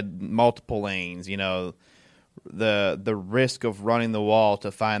Homestead multiple lanes. The risk of running the wall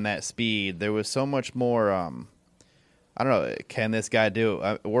to find that speed. There was so much more. I don't know. Can this guy do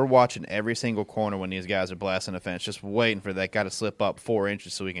it? We're watching every single corner when these guys are blasting the fence, just waiting for that guy to slip up 4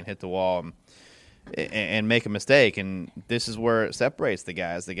 inches so he can hit the wall and make a mistake. And this is where it separates the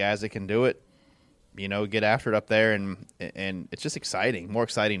guys. The guys that can do it, get after it up there, and it's just exciting. More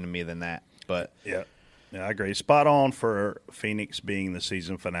exciting to me than that. But yeah, I agree. Spot on for Phoenix being the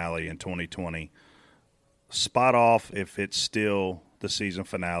season finale in 2020. Spot off if it's still the season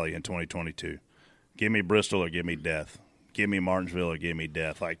finale in 2022. Give me Bristol or give me death. Give me Martinsville or give me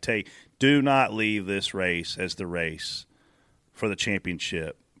death. Do not leave this race as the race for the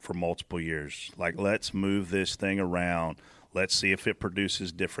championship for multiple years. Let's move this thing around. Let's see if it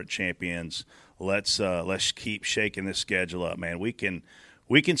produces different champions. Let's keep shaking this schedule up, man. We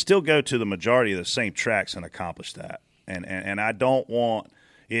can still go to the majority of the same tracks and accomplish that. And I don't want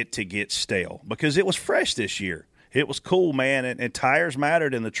it to get stale because it was fresh this year. It was cool, man, and tires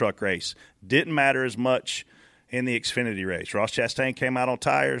mattered in the truck race. Didn't matter as much in the Xfinity race. Ross Chastain came out on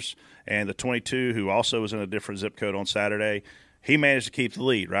tires, and the 22, who also was in a different zip code on Saturday, he managed to keep the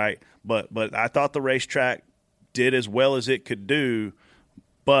lead, right? But I thought the racetrack did as well as it could do,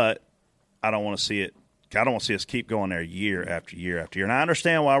 but I don't want to see it. I don't want to see us keep going there year after year after year. And I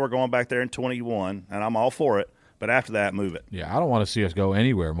understand why we're going back there in 21, and I'm all for it. But after that, move it. Yeah, I don't want to see us go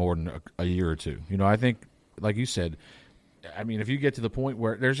anywhere more than a year or two. I think, like you said, if you get to the point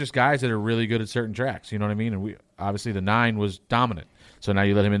where there's just guys that are really good at certain tracks, you know what I mean? And obviously the 9 was dominant. So now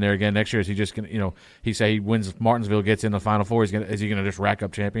you let him in there again next year. Is he just going to, he say he wins Martinsville, gets in the Final Four, is he going to just rack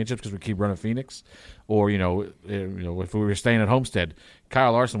up championships because we keep running Phoenix? Or, if we were staying at Homestead,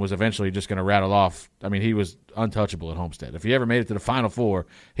 Kyle Larson was eventually just going to rattle off. He was untouchable at Homestead. If he ever made it to the Final Four,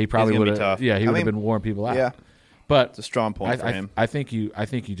 he probably would have. Yeah, he would have been wearing people out. Yeah. But it's a strong point for him. I think you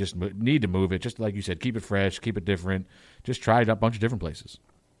just need to move it. Just like you said, keep it fresh, keep it different. Just try it a bunch of different places.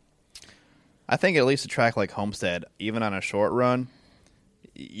 I think at least a track like Homestead, even on a short run,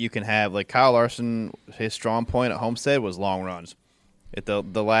 you can have, like Kyle Larson, his strong point at Homestead was long runs. At the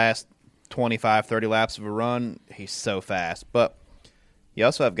last 25, 30 laps of a run, he's so fast. But you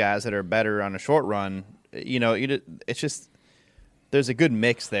also have guys that are better on a short run. It's just there's a good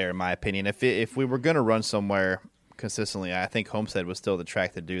mix there, in my opinion. If we were going to run somewhere consistently, I think Homestead was still the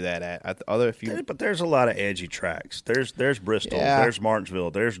track to do that at. But there's a lot of edgy tracks. There's Bristol, Yeah. there's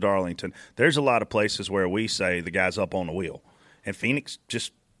Martinsville, there's Darlington. There's a lot of places where we say the guy's up on the wheel. And Phoenix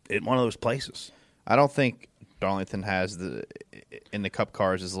just isn't one of those places. I don't think Darlington has in the Cup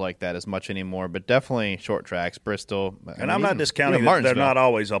cars is like that as much anymore, but definitely short tracks, Bristol. And I'm not discounting that they're Martinsville. not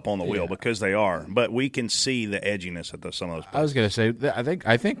always up on the wheel because they are, but we can see the edginess at some of those places. I was going to say,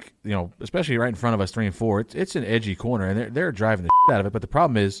 I think especially right in front of us, 3 and 4, it's an edgy corner, and they're driving the shit out of it. But the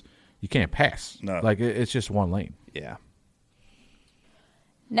problem is you can't pass. No. Like it's just one lane. Yeah.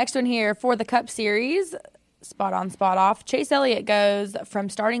 Next one here for the Cup Series, spot on, spot off. Chase Elliott goes from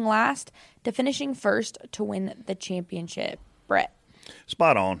starting last to finishing first to win the championship. Brett.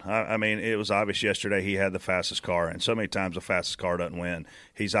 Spot on. I mean, it was obvious yesterday he had the fastest car, and so many times the fastest car doesn't win.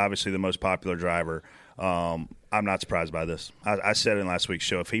 He's obviously the most popular driver. I'm not surprised by this. I said in last week's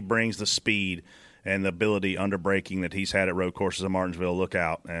show, if he brings the speed and the ability under braking that he's had at road courses in Martinsville, look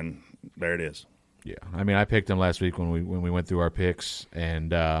out, and there it is. Yeah, I mean, I picked him last week when we went through our picks,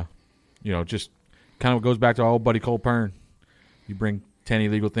 and just kind of goes back to our old buddy Cole Pern. You bring 10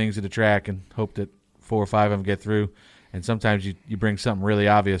 illegal things to the track and hope that 4 or 5 of them get through. And sometimes you bring something really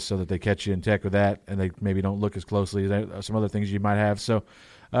obvious so that they catch you in tech with that, and they maybe don't look as closely as some other things you might have. So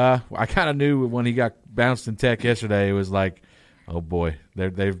I kind of knew when he got bounced in tech yesterday, it was like, oh boy,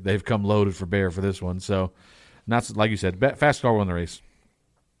 they've come loaded for bear for this one. So, not like you said, fast car won the race.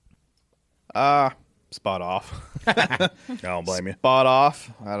 Spot off. I don't blame you. Spot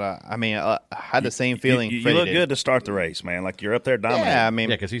off. I had the same feeling. You Freddie look did. good to start the race, man. Like you're up there dominating. Yeah, I mean,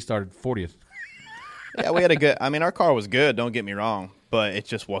 because he started 40th. Yeah, we had a good. I mean, our car was good. Don't get me wrong, but it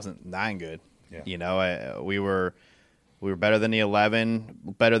just wasn't dying good. Yeah. We were better than the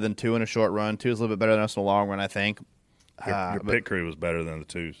 11, better than 2 in a short run. 2 is a little bit better than us in the long run, I think. Your pit crew was better than the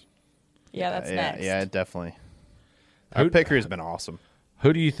 2s. Yeah, that's next. Yeah, definitely. Our pit crew has been awesome.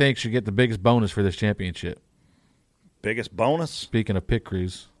 Who do you think should get the biggest bonus for this championship? Biggest bonus? Speaking of pit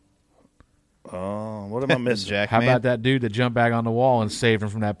crews. What am I missing? Jack, How man. about that dude that jumped back on the wall and saved him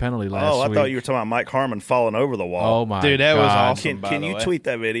from that penalty last week? I thought you were talking about Mike Harmon falling over the wall. Oh, my Dude, that was God. awesome. Can you tweet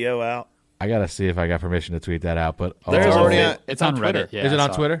that video out? I got to see if I got permission to tweet that out. But There's already It's on Twitter. Reddit. Yeah, is it I on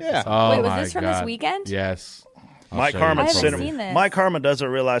saw Twitter? Yeah. Oh, Wait, was my this from God. this weekend? Yes. Mike I Harmon's haven't center. seen this. Mike Harmon doesn't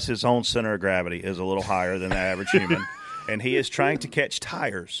realize his own center of gravity is a little higher than the average human, and he is trying to catch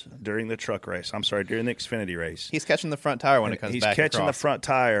tires during the truck race. I'm sorry, during the Xfinity race. He's catching the front tire when it comes He's back. catching across. the front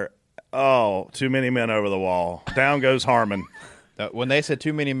tire. Oh, too many men over the wall. Down goes Harmon. When they said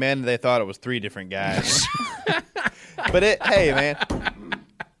too many men, they thought it was 3 different guys. But hey, man,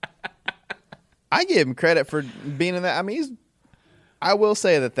 I give him credit for being in that. I mean, I will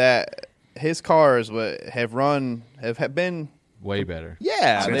say that his cars have been Way better.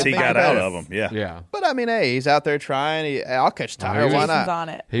 Yeah, Since they've he been got out better. of them. Yeah. Yeah. But I mean, hey, he's out there trying. I'll catch tire. he Why was- not? Jason's on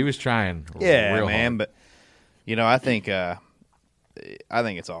it. He was trying. Yeah, real man. hard. But I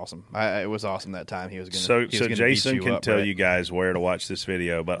think it's awesome. It was awesome that time he was going to. So Jason can tell you guys where to watch this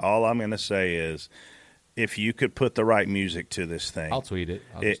video, but all I'm going to say is, if you could put the right music to this thing, I'll tweet it.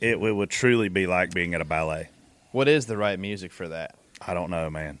 It would truly be like being at a ballet. What is the right music for that? I don't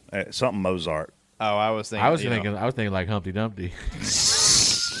know, man. Something Mozart. Oh, I was thinking. I was thinking like Humpty Dumpty.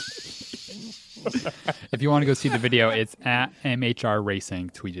 If you want to go see the video, it's at MHR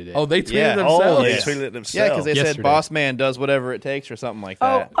Racing tweeted it. Oh, they tweeted Yeah. themselves. Oh, they Yeah. tweeted it themselves. Yeah, because they said Yesterday. Boss Man does whatever it takes or something like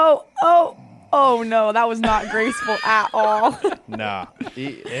that. Oh no, that was not graceful at all. Nah,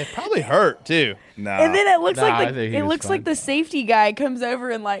 it probably hurt too. Nah. And then it looks Nah, I like think he it was looks like fine. the safety guy comes over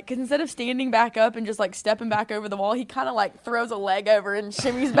and cause instead of standing back up and just stepping back over the wall, he kind of throws a leg over and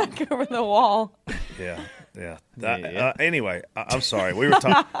shimmies back over the wall. Yeah. Yeah. Anyway, I'm sorry. We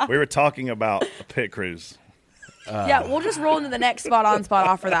were talking about pit crews. Yeah, we'll just roll into the next spot on, spot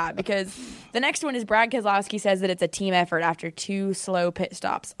off for that because the next one is Brad Keselowski says that it's a team effort after 2 slow pit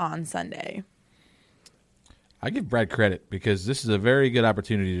stops on Sunday. I give Brad credit because this is a very good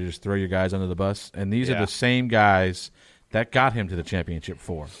opportunity to just throw your guys under the bus. And these are Yeah. the same guys that got him to the championship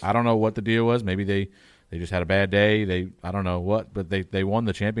 4. I don't know what the deal was. Maybe they just had a bad day. I don't know what, but they won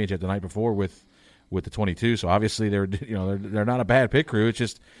the championship the night before with the 22. So obviously they're not a bad pit crew. It's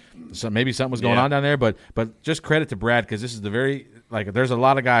just maybe something was going on down there. But just credit to Brad because this is the very there's a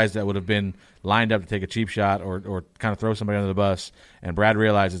lot of guys that would have been lined up to take a cheap shot or kind of throw somebody under the bus. And Brad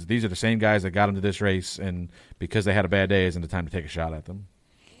realizes these are the same guys that got him to this race, and because they had a bad day, isn't the time to take a shot at them.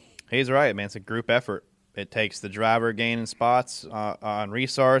 He's right, man. It's a group effort. It takes the driver gaining spots on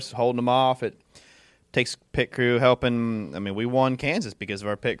resource, holding them off. It takes pit crew helping. I mean, we won Kansas because of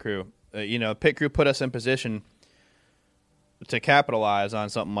our pit crew. Pit crew put us in position to capitalize on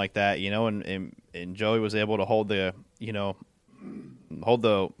something like that, and Joey was able to hold the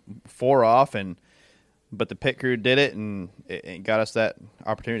four off, but the pit crew did it, and it got us that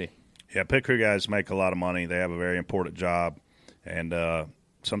opportunity. Yeah, pit crew guys make a lot of money. They have a very important job, and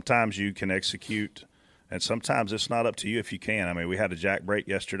sometimes you can execute, and sometimes it's not up to you if you can. I mean, we had a jack brake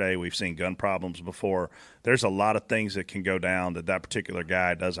yesterday. We've seen gun problems before. There's a lot of things that can go down that particular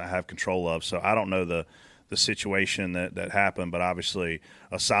guy doesn't have control of. So I don't know the situation that happened, but obviously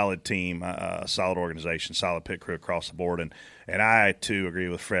a solid team, a solid organization, solid pit crew across the board. And I, too, agree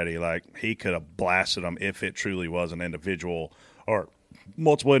with Freddie. Like, he could have blasted them if it truly was an individual or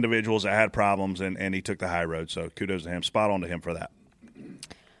multiple individuals that had problems, and he took the high road. So kudos to him. Spot on to him for that.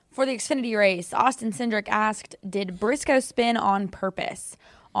 For the Xfinity race, Austin Cindric asked, did Briscoe spin on purpose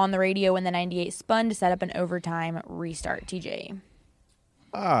on the radio when the 98 spun to set up an overtime restart? TJ.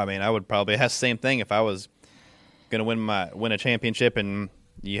 I mean, I would probably ask the same thing if I was going to win a championship and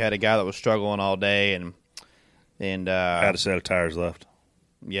you had a guy that was struggling all day and had a set of tires left.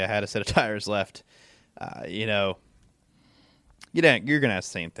 Yeah, had a set of tires left. You're going to ask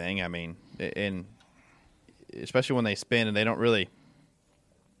the same thing. I mean, and especially when they spin and they don't really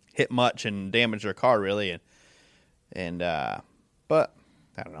hit much and damage their car really, but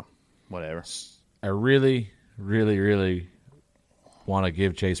I don't know, whatever. I really, really, really want to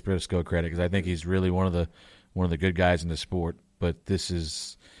give Chase Briscoe credit because I think he's really one of the good guys in the sport. But this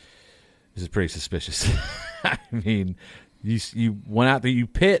is pretty suspicious. I mean, you went out there, you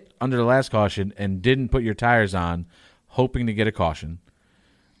pit under the last caution and didn't put your tires on, hoping to get a caution.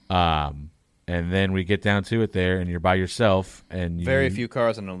 And then we get down to it there, and you're by yourself, and very few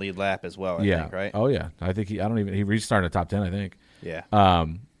cars on the lead lap as well. I think, right? Oh yeah, I think he restarted in the top 10. I think. Yeah.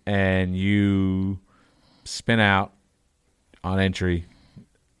 And you spin out on entry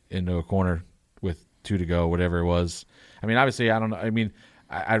into a corner with 2 to go, whatever it was. I mean, obviously, I don't know. I mean,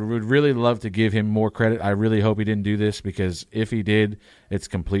 I would really love to give him more credit. I really hope he didn't do this because if he did, it's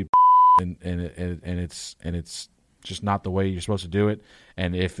complete and it's just not the way you're supposed to do it.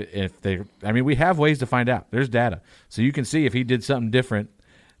 And if they, I mean, we have ways to find out. There's data, so you can see if he did something different.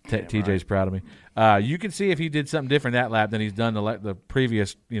 TJ's proud of me. You can see if he did something different that lap than he's done the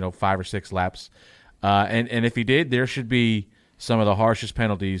previous 5 or 6 laps. And if he did, there should be some of the harshest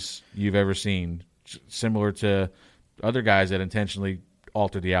penalties you've ever seen, similar to other guys that intentionally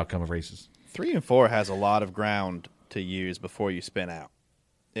altered the outcome of races. 3 and 4 has a lot of ground to use before you spin out.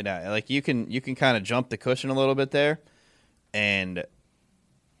 Like you can kind of jump the cushion a little bit there, and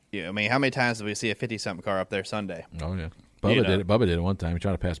I mean, how many times did we see a 50-something car up there Sunday? Oh yeah, Bubba did it. Bubba did it one time. He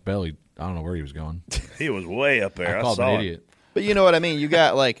tried to pass Belly. I don't know where he was going. He was way up there. I called him an idiot. But you know what I mean. You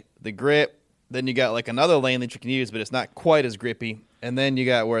got like the grip, then you got like another lane that you can use, but it's not quite as grippy, and then you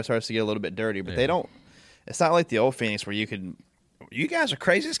got where it starts to get a little bit dirty. But they don't. It's not like the old Phoenix where you could. You guys are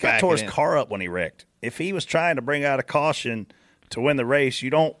crazy. This guy tore his car up when he wrecked. If he was trying to bring out a caution to win the race, you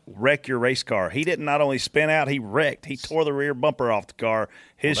don't wreck your race car. He didn't not only spin out, he wrecked. He tore the rear bumper off the car.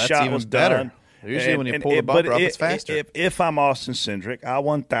 His shot was better. done. Usually when you pull the bumper off, it's faster. If I'm Austin Cindric, I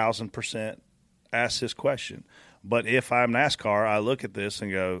 1,000% ask this question. But if I'm NASCAR, I look at this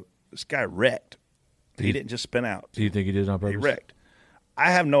and go, this guy wrecked. He didn't just spin out. Do you think he did it on purpose? He wrecked.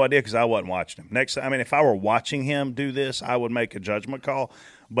 I have no idea because I wasn't watching him. If I were watching him do this, I would make a judgment call.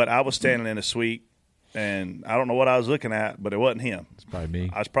 But I was standing in the suite, and I don't know what I was looking at, but it wasn't him. It's probably me.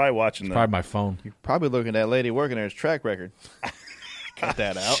 I was probably watching probably my phone. You're probably looking at that lady working at his track record. Cut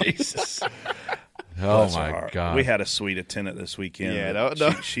that out. Jesus. Oh, my God. We had a sweet attendant this weekend.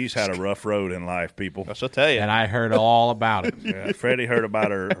 Yeah, she's had a rough road in life, people. She'll tell you. And I heard all about it. Yeah, Freddie heard about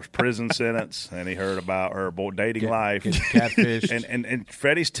her prison sentence, and he heard about her dating life. Catfish. And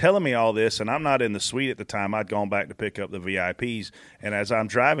Freddie's telling me all this, and I'm not in the suite at the time. I'd gone back to pick up the VIPs. And as I'm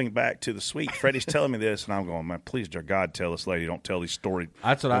driving back to the suite, Freddie's telling me this, and I'm going, man, please, dear God, tell this lady. Don't tell these stories.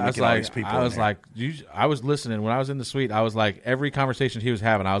 That's what I was like. I was listening. When I was in the suite, I was like, every conversation he was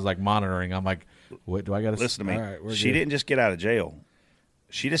having, I was like monitoring. I'm like, what do I got to listen to me? Right, she didn't just get out of jail.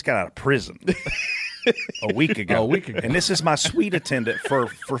 She just got out of prison a week ago. And this is my suite attendant for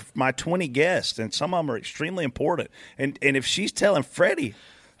my 20 guests, and some of them are extremely important. And if she's telling Freddie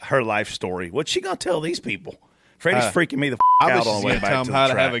her life story, what's she going to tell these people? Freddie's freaking me the out on the way back tell to them how the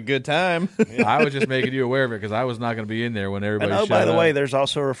to track. have a good time. I was just making you aware of it because I was not going to be in there when everybody. And by the way, there's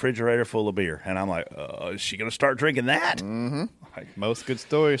also a refrigerator full of beer, and I'm like, is she going to start drinking that? Mm-hmm. Most good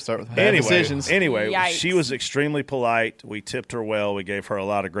stories start with bad decisions. Anyway, Yikes. she was extremely polite. We tipped her well. We gave her a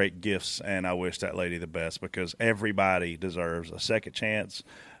lot of great gifts, and I wish that lady the best because everybody deserves a second chance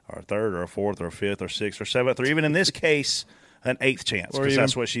or a third or a fourth or a fifth or sixth or seventh or even in this case, an eighth chance Or because even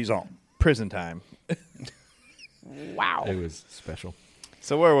that's what she's on. Prison time. Wow. It was special.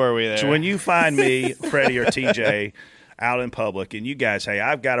 So where were we there? So when you find me, Freddie or TJ, out in public, and you guys, hey,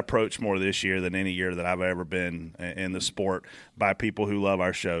 I've got approached more this year than any year that I've ever been in the sport by people who love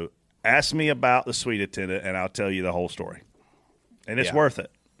our show. Ask me about the suite attendant, and I'll tell you the whole story. And it's worth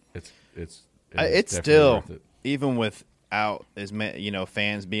it. It's it's definitely still, worth it. even without as many,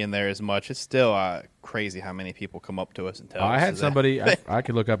 fans being there as much, it's still crazy how many people come up to us and tell us. I had that. somebody. I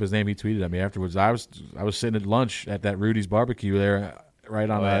could look up his name. He tweeted at me afterwards. I was sitting at lunch at that Rudy's barbecue there, right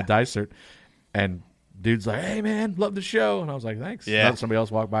on Dysart, and dude's like, "Hey man, love the show," and I was like, "Thanks." Yeah. And somebody else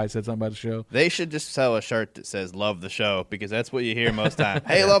walked by and said something about the show. They should just sell a shirt that says "Love the show" because that's what you hear most time.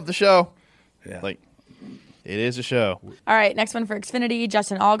 Hey, love the show. Yeah. Like it is a show. All right, next one for Xfinity.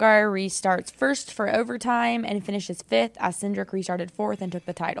 Justin Allgaier restarts first for overtime and finishes fifth as Cindric restarted fourth and took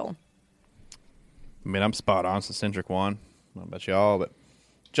the title. I mean, I'm spot on since Cindric won. I don't know about y'all, but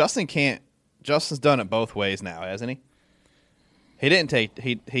Justin's done it both ways now, hasn't he? He didn't take.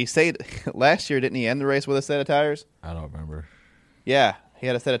 He stayed last year. Didn't he end the race with a set of tires? I don't remember. Yeah, he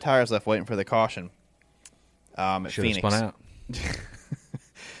had a set of tires left waiting for the caution. At Should have Phoenix. spun out.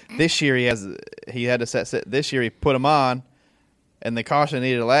 This year he had to set. This year he put them on, and the caution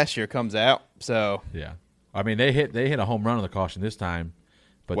needed last year comes out. So Yeah, I mean they hit a home run on the caution this time,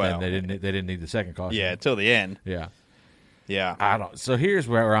 but Well, then they didn't need the second caution. yeah, until the end. Yeah. Yeah. I don't. So here's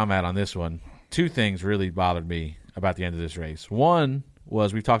where I'm at on this one. Two things really bothered me about the end of this race. One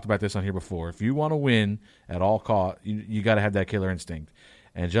was we've talked about this on here before. If you want to win at all cost, you got to have that killer instinct.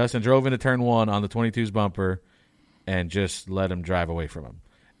 And Justin drove into turn one on the 22's bumper, and just let him drive away from him.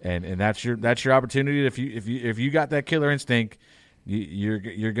 And that's your opportunity. If you got that killer instinct,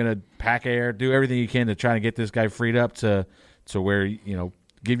 you're gonna pack air, do everything you can to try to get this guy freed up to where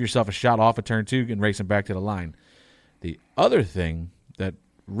give yourself a shot off of turn two and race him back to the line. The other thing that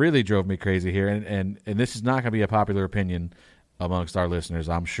really drove me crazy here, and this is not going to be a popular opinion amongst our listeners,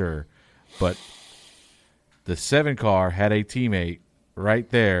 I'm sure, but the 7 car had a teammate right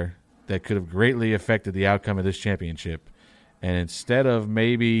there that could have greatly affected the outcome of this championship. And instead of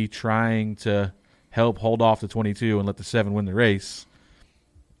maybe trying to help hold off the 22 and let the 7 win the race,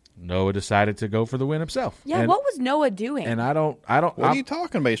 Noah decided to go for the win himself. Yeah, what was Noah doing? And I don't. What are you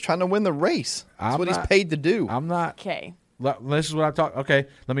talking about? He's trying to win the race. That's what he's paid to do. I'm not. Okay. This is what I'm talking. Okay,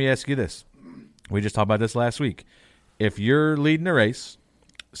 let me ask you this. We just talked about this last week. If you're leading the race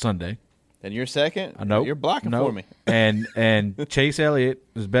Sunday, and you're second, nope, you're blocking for me. and Chase Elliott,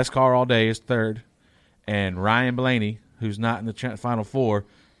 his best car all day, is third, and Ryan Blaney, who's not in the Final Four,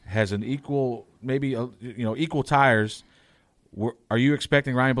 has an equal, maybe equal tires. Are you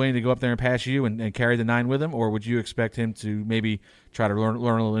expecting Ryan Blaney to go up there and pass you and carry the 9 with him, or would you expect him to maybe try to learn a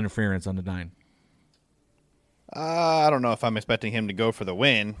little interference on the 9? I don't know if I'm expecting him to go for the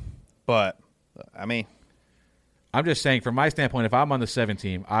win, but I mean, I'm just saying from my standpoint, if I'm on the 7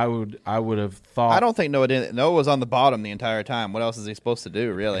 team, I would have thought. I don't think Noah did. Noah was on the bottom the entire time. What else is he supposed to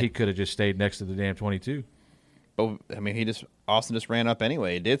do, really? He could have just stayed next to the damn 22. But I mean, Austin just ran up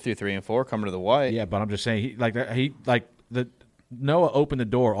anyway. He did through 3 and 4, coming to the white. Yeah, but I'm just saying Noah opened the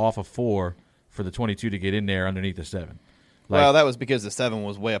door off of 4 for the 22 to get in there underneath the 7. Well, that was because the 7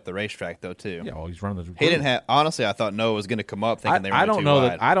 was way up the racetrack, though, too. Yeah, well, he's running the. He didn't have. Honestly, I thought Noah was going to come up thinking they were too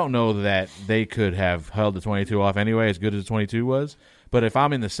wide. I don't know that they could have held the 22 off anyway, as good as the 22 was. But if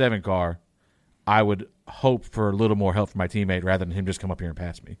I'm in the 7 car, I would hope for a little more help from my teammate rather than him just come up here and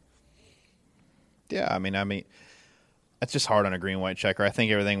pass me. Yeah, I mean, it's just hard on a green-white checker. I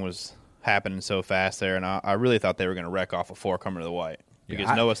think everything was happening so fast there, and I really thought they were going to wreck off a 4 coming to the white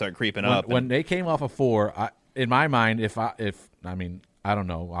because Noah started creeping up. When they came off a 4, in my mind, I don't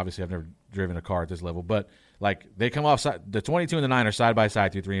know. Obviously, I've never driven a car at this level, but like they come off the 22 and the 9 are side by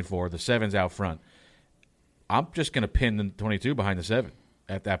side through 3 and 4. The 7's out front. I'm just going to pin the 22 behind the 7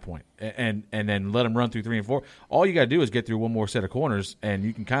 at that point, and then let them run through 3 and 4. All you got to do is get through one more set of corners, and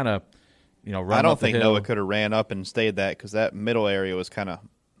you can kind of, run. I don't up the think hill. Noah could have ran up and stayed that because that middle area was kind of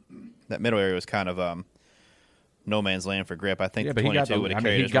no man's land for grip. I think the 22 would have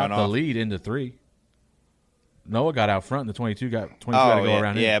carried his run off. He got the lead into 3. Noah got out front, and the 22 got to go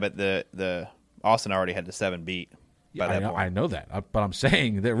around him. Yeah, but the Austin already had the 7 beat by that point. I know that. But I'm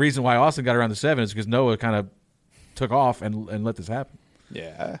saying the reason why Austin got around the 7 is because Noah kind of took off and let this happen.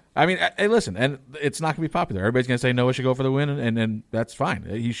 Yeah. I mean, hey, listen, and it's not going to be popular. Everybody's going to say Noah should go for the win, and that's fine.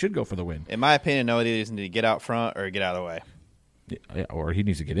 He should go for the win. In my opinion, Noah either needs to get out front or get out of the way. Yeah, or he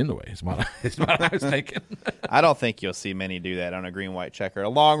needs to get in the way. It's what I was thinking. I don't think you'll see many do that on a green-white checker. A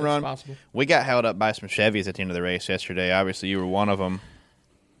long run, possible. We got held up by some Chevys at the end of the race yesterday. Obviously, you were one of them.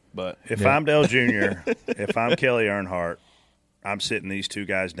 But if I'm Dale Jr., if I'm Kelly Earnhardt, I'm sitting these two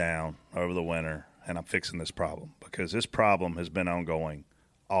guys down over the winter, and I'm fixing this problem because this problem has been ongoing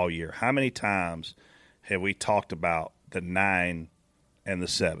all year. How many times have we talked about the 9 and the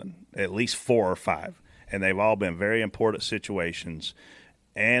 7? At least 4 or 5. And they've all been very important situations.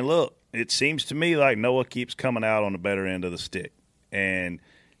 And look, it seems to me like Noah keeps coming out on the better end of the stick. And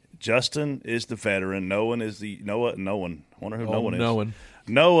Justin is the veteran. Noah is the Noah. I wonder who Noah is.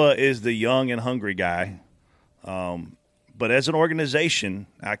 Noah is the young and hungry guy. But as an organization,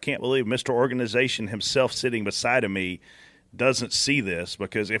 I can't believe Mr. Organization himself sitting beside of me doesn't see this,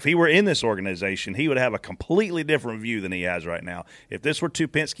 because if he were in this organization, he would have a completely different view than he has right now. If this were two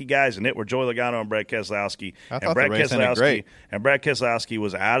Penske guys and it were Joey Logano and Brad Keselowski, and Brad Keselowski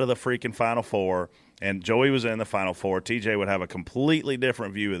was out of the freaking Final Four and Joey was in the Final Four, TJ would have a completely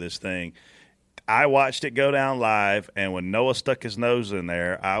different view of this thing. I watched it go down live, and when Noah stuck his nose in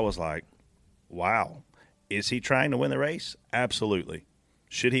there, I was like, wow. Is he trying to win the race? Absolutely.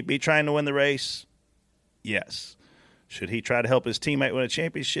 Should he be trying to win the race? Yes. Should he try to help his teammate win a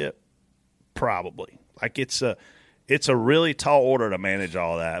championship? Probably. Like it's a really tall order to manage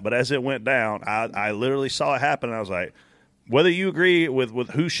all that. But as it went down, I literally saw it happen, and I was like, whether you agree with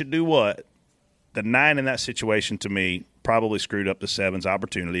who should do what, the 9 in that situation to me probably screwed up the 7's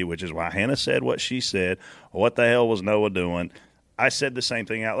opportunity, which is why Hannah said what she said. What the hell was Noah doing? I said the same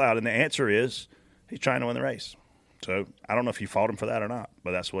thing out loud, and the answer is he's trying to win the race. So I don't know if you fought him for that or not,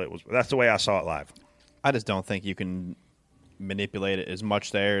 but that's what it was. That's the way I saw it live. I just don't think you can manipulate it as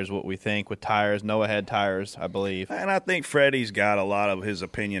much there as what we think with tires. Noah had tires, I believe. And I think Freddie's got a lot of his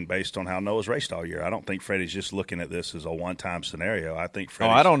opinion based on how Noah's raced all year. I don't think Freddie's just looking at this as a one-time scenario. I think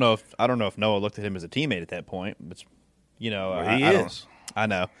Freddie's I don't know if Noah looked at him as a teammate at that point, but he is. I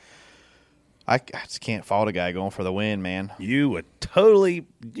know. I just can't fault a guy going for the win, man. You would be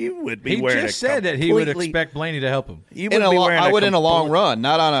he wearing. He just said that he would expect Blaney to help him. I would in a long run,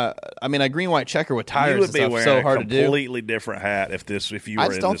 not on a green-white checker with tires. You would be wearing so hard a to do. Completely different hat if you were. I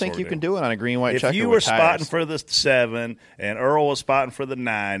just don't think you can do it on a green-white checker. If you were spotting for the 7 and Earl was spotting for the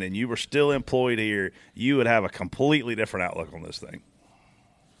 9, and you were still employed here, you would have a completely different outlook on this thing.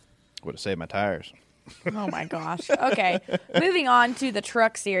 Would have saved my tires. Oh my gosh. Okay, moving on to the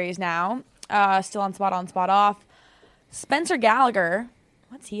Truck Series now. Still on, spot off. Spencer Gallagher,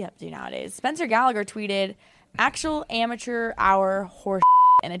 what's he up to nowadays? Spencer Gallagher tweeted, actual amateur hour horse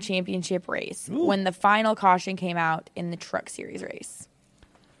in a championship race. Ooh. When the final caution came out in the Truck Series race.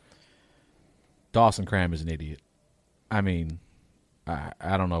 Dawson Cram is an idiot. I mean,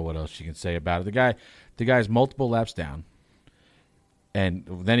 I don't know what else you can say about it. The guy's multiple laps down, and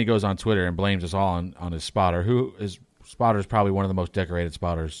then he goes on Twitter and blames us all on his spotter, who is – spotter is probably one of the most decorated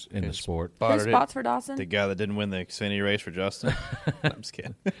spotters in the sport. Who spots for Dawson? The guy that didn't win the Xfinity race for Justin. I'm just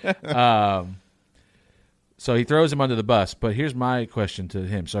kidding. So he throws him under the bus. But here's my question to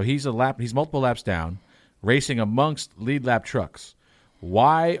him. So he's multiple laps down, racing amongst lead lap trucks.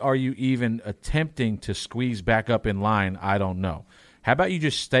 Why are you even attempting to squeeze back up in line? I don't know. How about you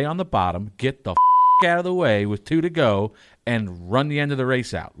just stay on the bottom, get the out of the way with 2 to go, and run the end of the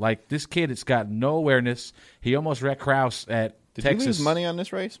race out. Like, this kid, it's got no awareness. He almost wrecked Kraus at Did Texas. you lose money on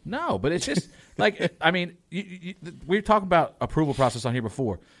this race? No, but it's just like, I mean, we've talked about approval process on here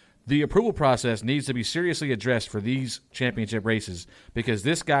before. The approval process needs to be seriously addressed for these championship races, because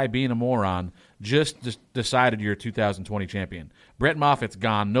this guy, being a moron, just decided you're a 2020 champion. Brett Moffitt's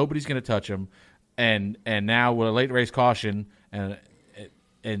gone. Nobody's going to touch him. And now with a late race caution,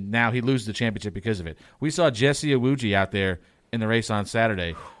 and now he loses the championship because of it. We saw Jesse Iwuji out there in the race on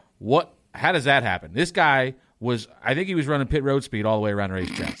Saturday. How does that happen? This guy I think he was running pit road speed all the way around the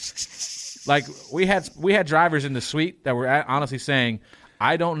racetrack. Like, we had drivers in the suite that were honestly saying,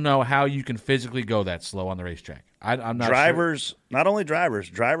 I don't know how you can physically go that slow on the racetrack. I'm not drivers, sure. Not only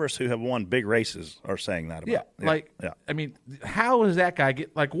drivers who have won big races are saying that about. Yeah. I mean, how does that guy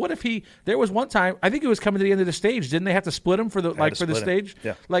get? Like, what if there was one time? I think it was coming to the end of the stage. Didn't they have to split him for the stage?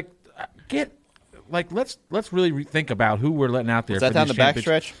 Yeah. Let's really think about who we're letting out there. Was that down the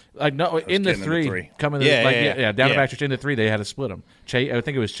backstretch? Like, no, in the 3, coming. Down the backstretch in the 3, they had to split them. I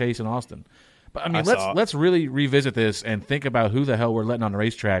think it was Chase and Austin. But I mean, let's really revisit this and think about who the hell we're letting on the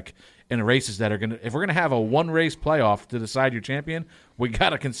racetrack in the races that are going to – if we're going to have a one-race playoff to decide your champion, we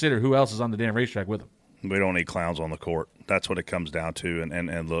got to consider who else is on the damn racetrack with them. We don't need clowns on the court. That's what it comes down to.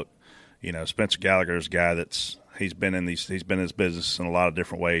 And look, Spencer Gallagher's a guy he's been in his business in a lot of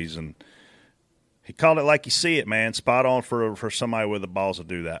different ways, and He called it like you see it, man. Spot on for somebody with the balls to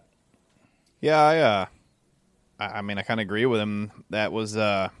do that. Yeah, I mean, I kind of agree with him. That was,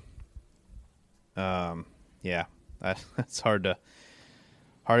 yeah, that's hard to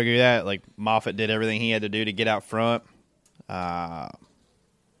agree with that. Like, Moffitt did everything he had to do to get out front.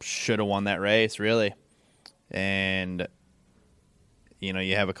 Should have won that race, really. And,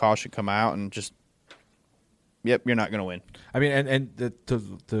 you have a caution come out and just, yep, you're not going to win. I mean, and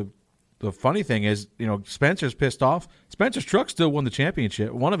the funny thing is, Spencer's pissed off. Spencer's truck still won the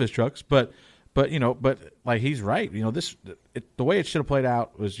championship, one of his trucks, but like he's right. The way it should have played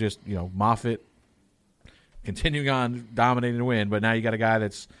out was just Moffitt continuing on dominating the win, but now you got a guy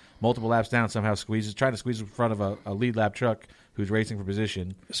that's multiple laps down somehow trying to squeeze in front of a lead lap truck who's racing for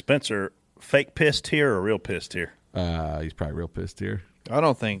position. Spencer, fake pissed here or real pissed here? He's probably real pissed here. I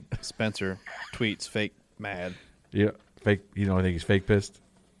don't think Spencer tweets fake mad. Yeah, fake. You don't think he's fake pissed?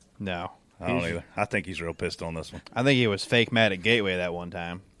 No, I don't either. I think he's real pissed on this one. I think he was fake mad at Gateway that one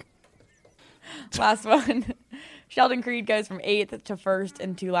time. Last one. Sheldon Creed goes from 8th to 1st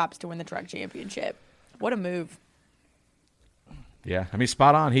in 2 laps to win the truck championship. What a move. Yeah, I mean,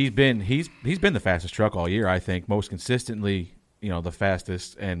 spot on. He's been the fastest truck all year, I think, most consistently, the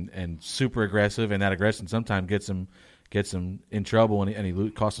fastest and super aggressive, and that aggression sometimes gets him in trouble and he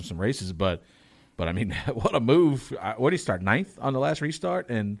costs him some races, but I mean, what a move. What did he start, 9th on the last restart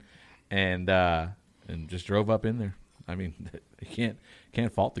and just drove up in there. I mean, you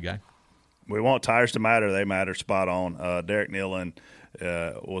can't fault the guy. We want tires to matter. They matter. Spot on. Derek Nealon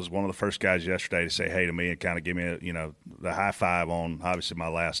was one of the first guys yesterday to say hey to me and kind of give me the high five on obviously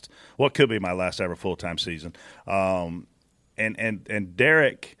what could be my last ever full-time season. And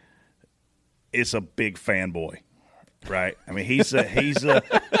Derek is a big fanboy, right? I mean, he's a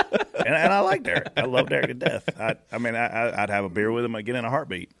and I like Derek. I love Derek to death. I'd have a beer with him again in a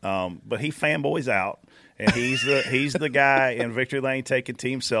heartbeat. But he fanboys out. And he's the guy in victory lane taking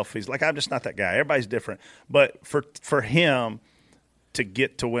team selfies. Like, I'm just not that guy. Everybody's different. But for him to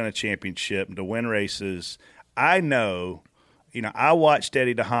get to win a championship and to win races, I know, I watched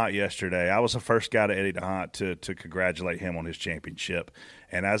Eddie DeHaan yesterday. I was the first guy to Eddie DeHaan to congratulate him on his championship.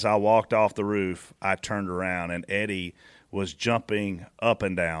 And as I walked off the roof, I turned around, and Eddie was jumping up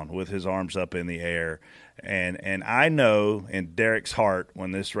and down with his arms up in the air. And I know in Derek's heart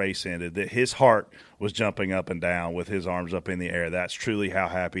when this race ended that his heart was jumping up and down with his arms up in the air. That's truly how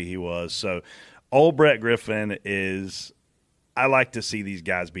happy he was. So old Brett Griffin I like to see these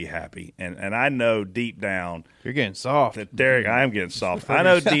guys be happy. And I know deep down. You're getting soft. That Derek, I am getting soft. I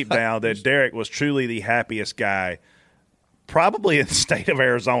know deep down that Derek was truly the happiest guy probably in the state of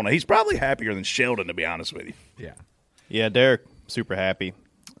Arizona. He's probably happier than Sheldon, to be honest with you. Yeah. Yeah, Derek, super happy.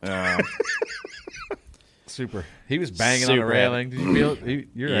 Super. He was banging on the railing. Did you feel it?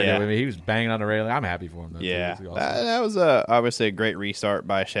 You're right with me. He was banging on the railing. I'm happy for him. Yeah. Awesome. That was obviously a great restart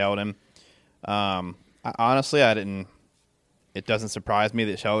by Sheldon. Honestly, it doesn't surprise me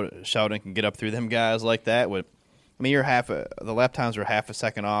that Sheldon can get up through them guys like that. You're the lap times are half a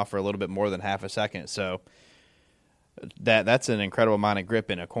second off or a little bit more than half a second. So that's an incredible amount of grip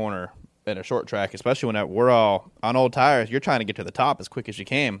in a corner in a short track, especially when we're all on old tires. You're trying to get to the top as quick as you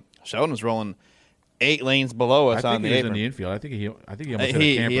can. Sheldon's rolling 8 lanes below us on the apron. In the infield. I think he almost hit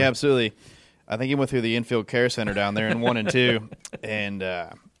a camper. He absolutely. I think he went through the infield care center down there in 1 and 2, and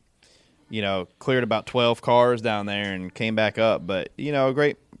cleared about 12 cars down there and came back up. But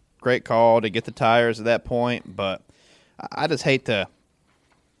a great call to get the tires at that point. But I just hate to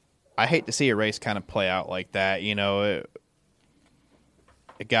see a race kind of play out like that.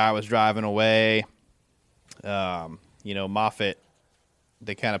 A guy was driving away. Moffitt,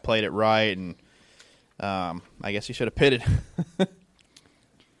 they kind of played it right, and I guess he should have pitted.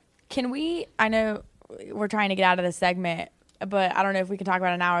 I know we're trying to get out of this segment, but I don't know if we can talk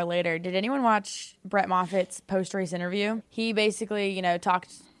about it an hour later. Did anyone watch Brett Moffitt's post-race interview? He basically,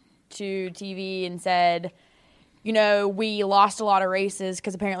 talked to TV and said, we lost a lot of races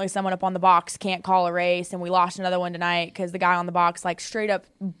because apparently someone up on the box can't call a race, and we lost another one tonight because the guy on the box, straight up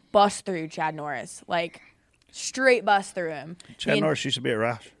bust through Chad Norris. Straight bust through him. Chad Norris used to be at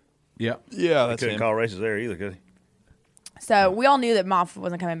Roush. Yeah. Yeah, that's couldn't call races there either, could he? So we all knew that Moffitt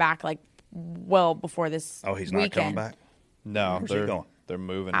wasn't coming back well before this he's weekend. Not coming back? No, Where's he going? They're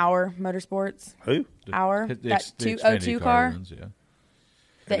moving. Our Motorsports. Who? Our The that Xfinity 202 car runs, yeah.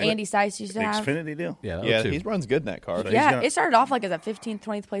 that Andy Seiss used to The have. Xfinity deal? Yeah, he runs good in that car. Yeah, it started off as a 15th,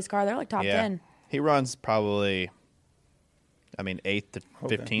 20th place car. They're top 10. He runs probably, 8th to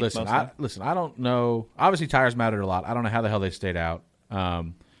 15th. Listen, I don't know. Obviously, tires mattered a lot. I don't know how the hell they stayed out.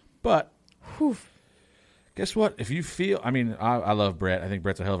 But Guess what? If you feel, I love Brett. I think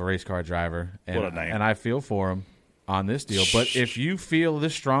Brett's a hell of a race car driver. And, What a name. And I feel for him on this deal. But if you feel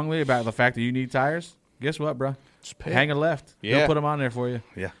this strongly about the fact that you need tires, guess what, bro? Hang a left. Yeah. He'll put them on there for you.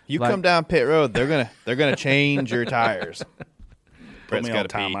 Yeah. You come down pit road, they're gonna change your tires. Put Brett's me on got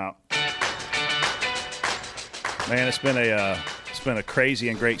to pee. timeout. Man, it's been a crazy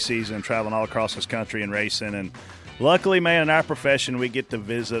and great season traveling all across this country and racing. And luckily, man, in our profession, we get to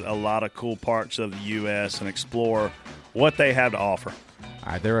visit a lot of cool parts of the U.S. and explore what they have to offer.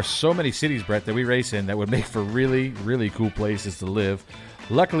 All right, there are so many cities, Brett, that we race in that would make for really, really cool places to live.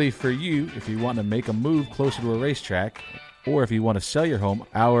 Luckily for you, if you want to make a move closer to a racetrack, or if you want to sell your home,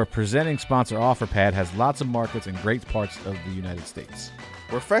 our presenting sponsor, OfferPad, has lots of markets in great parts of the United States.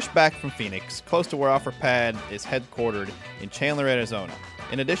 We're fresh back from Phoenix, close to where OfferPad is headquartered in Chandler, Arizona.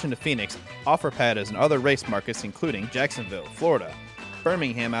 In addition to Phoenix, OfferPad is in other race markets including Jacksonville, Florida,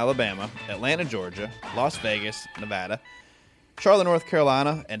 Birmingham, Alabama, Atlanta, Georgia, Las Vegas, Nevada, Charlotte, North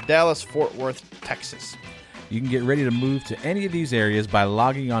Carolina, and Dallas, Fort Worth, Texas. You can get ready to move to any of these areas by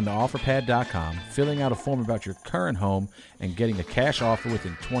logging on to OfferPad.com, filling out a form about your current home, and getting a cash offer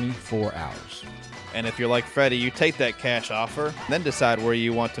within 24 hours. And if you're like Freddie, you take that cash offer, then decide where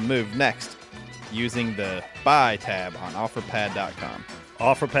you want to move next using the Buy tab on OfferPad.com.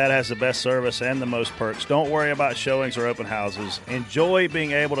 OfferPad has the best service and the most perks. Don't worry about showings or open houses. Enjoy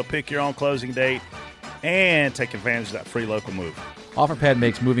being able to pick your own closing date and take advantage of that free local move. OfferPad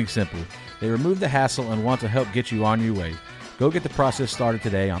makes moving simple. They remove the hassle and want to help get you on your way. Go get the process started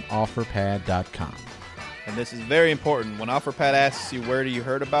today on OfferPad.com. And this is very important. When OfferPad asks you where you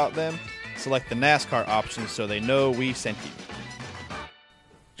heard about them, select the NASCAR option so they know we sent you.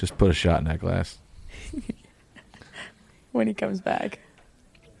 Just put a shot in that glass. When he comes back.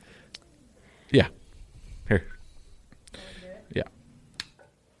 Yeah. Here. Yeah.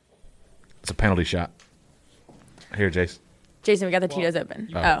 It's a penalty shot. Here, Jace. Jason, we got the Tito's open.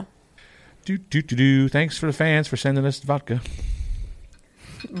 Oh. Thanks for the fans for sending us vodka.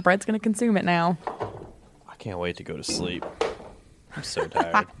 Brett's going to consume it now. I can't wait to go to sleep. I'm so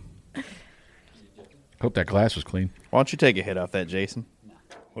tired. Hope that glass was clean. Why don't you take a hit off that, Jason?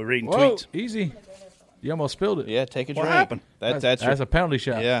 We're reading Whoa, tweets. easy. You almost spilled it. Yeah, take a What drink. happened? That's a penalty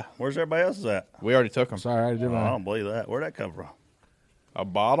shot. Yeah. Where's everybody else's at? We already took them. Sorry, I did I mine. don't believe that. Where'd that come from? A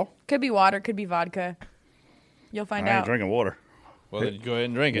bottle? Could be water, could be vodka. You'll find I ain't out. drinking water. Well, then go ahead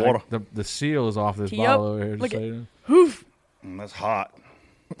and drink it. Water. The seal is off this Yup. bottle over here. Look Just at- so you know. Hoof. That's hot.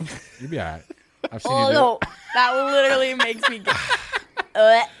 You'll be all right. I've seen Oh, you do no. That literally makes me get...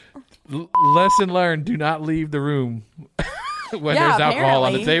 it. Lesson learned, do not leave the room when Yeah, there's alcohol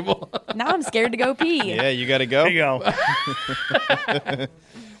on the apparently. table. Now I'm scared to go pee. Yeah, you got to go. There you go.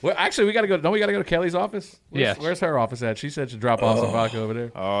 Well, actually, we got to go. Don't we got to go to Kelly's office? Yeah. Where's her office at? She said she'd drop off some vodka over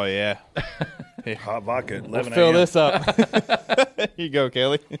there. Oh, yeah. Hot vodka at 11 Fill a.m. this up. Here you go,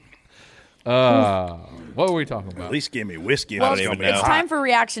 Kelly. What were we talking about? At least give me whiskey. Well, if it's even gonna be it's know. hot. time for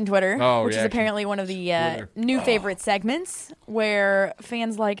Reaction Twitter, Oh, which is Reaction. apparently one of the Twitter. new favorite segments where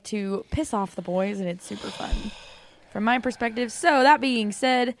fans like to piss off the boys, and it's super fun from my perspective. So, that being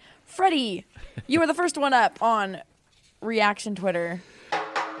said, Freddie, you were the first one up on Reaction Twitter.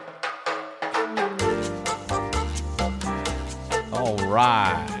 All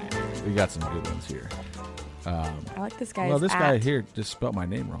right. We got some good ones here. I like this guy's Well, this guy at. here just spelled my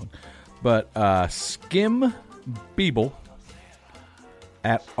name wrong. But Skim Beeble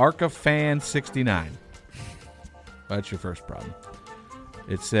at ArcaFan69. That's your first problem.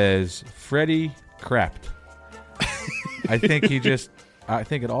 It says Freddie crapped. I think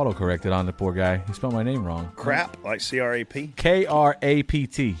it auto-corrected on the poor guy. He spelled my name wrong. Crap, like C-R-A-P?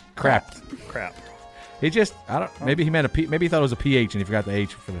 K-R-A-P-T. Crapped. Crap. He just, maybe he meant a P, maybe he thought it was a PH and he forgot the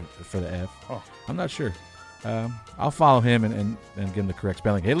H for the F. Oh. I'm not sure. I'll follow him and give him the correct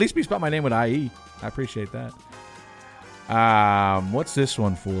spelling. At least he spelled my name with I-E. I appreciate that. What's this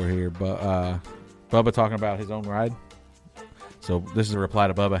one for here? Bubba talking about his own ride. So this is a reply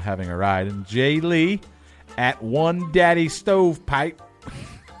to Bubba having a ride. And Jay Lee at One Daddy Stovepipe.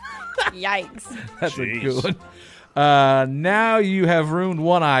 Yikes. That's Jeez. a good one. Now you have ruined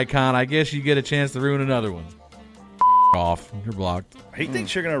one icon. I guess you get a chance to ruin another one. Off. You're blocked. He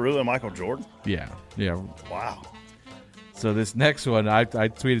thinks you're going to ruin Michael Jordan? Yeah. Wow. So this next one, I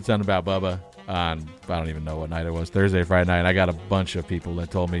tweeted something about Bubba on, I don't even know what night it was, Thursday or Friday night, and I got a bunch of people that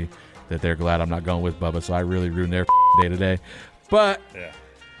told me that they're glad I'm not going with Bubba, so I really ruined their day today. But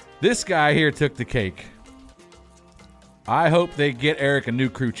this guy here took the cake. I hope they get Eric a new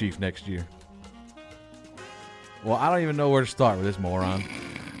crew chief next year. Well, I don't even know where to start with this moron.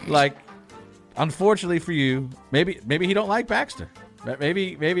 Like, unfortunately for you, maybe he don't like Baxter.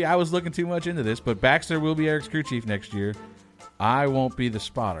 Maybe I was looking too much into this, but Baxter will be Eric's crew chief next year. I won't be the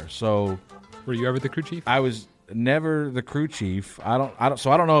spotter. So, were you ever the crew chief? I was never the crew chief. I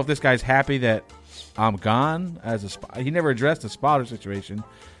don't know if this guy's happy that I'm gone as a spotter. He never addressed the spotter situation,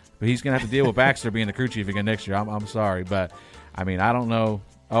 but he's gonna have to deal with Baxter being the crew chief again next year. I'm sorry, but I mean I don't know.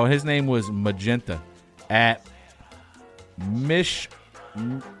 Oh, his name was Magenta at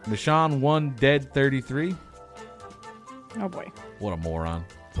Michon1 Dead 33. Oh boy. What a moron.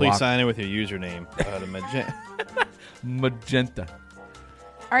 Please sign in with your username. Magenta. Magenta.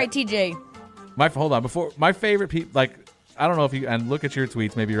 All right, TJ. Hold on. Before my favorite people, like I don't know if you and look at your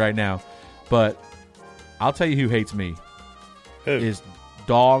tweets maybe right now, but I'll tell you who hates me. Who? Is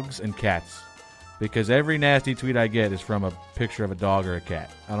dogs and cats, because every nasty tweet I get is from a picture of a dog or a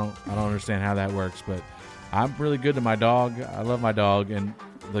cat. I don't understand how that works, but I'm really good to my dog. I love my dog, and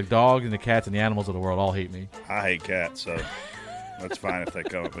the dog and the cats and the animals of the world all hate me. I hate cats, so that's fine if they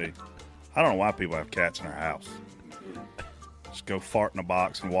come at me. I don't know why people have cats in their house. Just go fart in a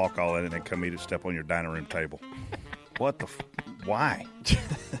box and walk all in and then come eat and step on your dining room table. What the why?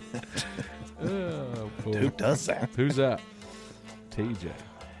 Oh, cool. Who does that? Who's up? TJ.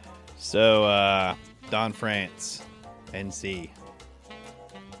 So, Don France, NC.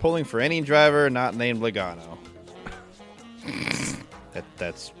 Pulling for any driver not named Logano.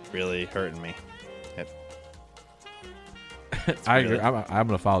 That's really hurting me. I agree. I'm going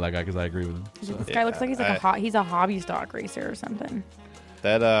to follow that guy because I agree with him. So. This guy looks like he's a hobby stock racer or something.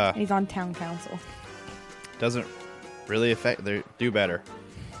 That he's on town council. Doesn't really affect. They do better.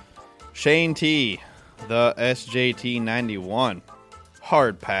 Shane T, the SJT 91.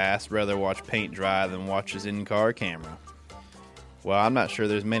 Hard pass. Rather watch paint dry than watch his in-car camera. Well, I'm not sure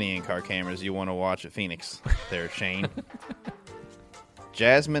there's many in-car cameras you want to watch at Phoenix. There, Shane.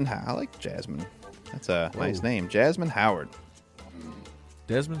 Jasmine. I like Jasmine. That's a nice name. Jasmine Howard.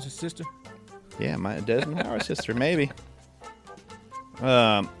 Desmond's his sister? Yeah, my Desmond Howard's sister, maybe.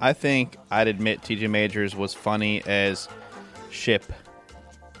 I think I'd admit TJ Majors was funny as Ship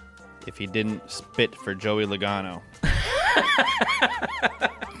if he didn't spit for Joey Logano.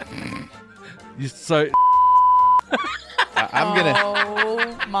 I'm gonna.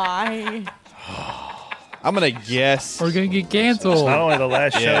 Oh my! I'm gonna guess we're gonna get canceled. It's not only the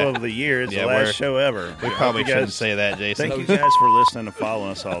last show of the year; it's the last show ever. We probably shouldn't say that, Jason. Thank you guys for listening and following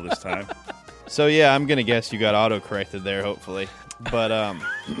us all this time. So yeah, I'm gonna guess you got auto corrected there, hopefully. But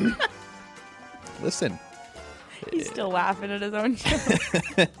listen, he's still laughing at his own joke.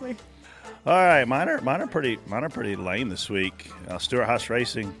 All right, mine are pretty lame this week. Stuart Haas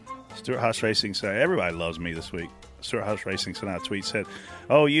Racing said everybody loves me this week. Stuart Haas Racing sent out a tweet, said,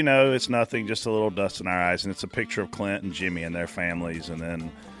 "Oh, it's nothing, just a little dust in our eyes," and it's a picture of Clint and Jimmy and their families. And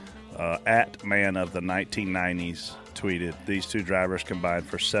then at Man of the 1990s tweeted, "These two drivers combined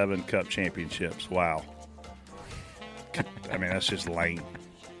for 7 Cup championships. Wow." I mean, that's just lame.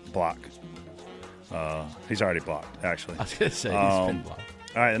 Block. He's already blocked, actually. I was going to say he's been blocked.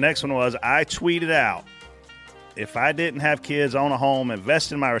 All right, the next one was, I tweeted out, if I didn't have kids, own a home,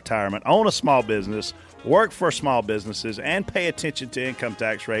 invest in my retirement, own a small business, work for small businesses, and pay attention to income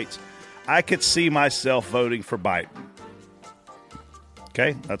tax rates, I could see myself voting for Biden.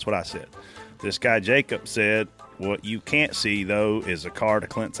 Okay, that's what I said. This guy Jacob said, what you can't see, though, is a car to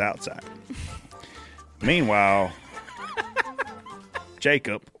Clint's outside. Meanwhile,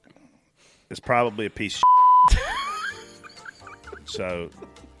 Jacob is probably a piece of shit. So,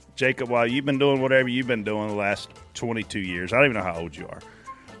 Jacob, while you've been doing whatever you've been doing the last 22 years, I don't even know how old you are.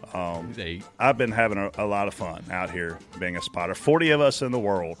 He's 8. I've been having a lot of fun out here being a spotter. 40 of us in the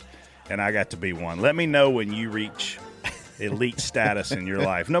world, and I got to be one. Let me know when you reach elite status in your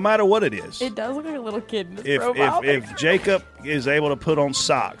life, no matter what it is. It does look like a little kid in this profile if Jacob is able to put on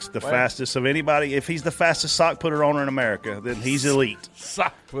socks, the fastest of anybody, if he's the fastest sock putter owner in America, then he's elite.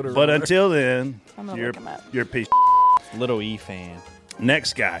 Sock putter. But until then, you're a piece of Little E fan.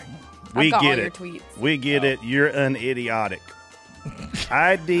 Next guy. We get all it. your tweets. We get it. You're an idiotic.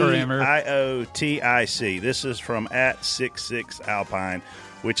 IDIOTIC. This is from @66Alpine,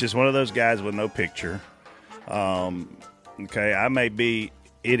 which is one of those guys with no picture. Okay, I may be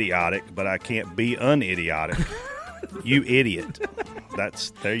idiotic, but I can't be unidiotic. You idiot.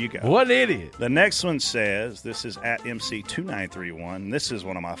 There you go. What idiot? The next one says, this is @MC2931. This is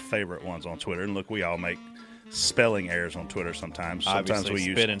one of my favorite ones on Twitter. And look, we all make spelling errors on Twitter sometimes. Sometimes Obviously, we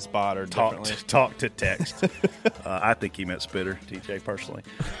use spit and spot or talk to text. I think he meant spitter, TJ, personally.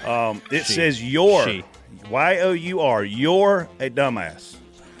 It says you're, Y-O-U-R, you're a dumbass.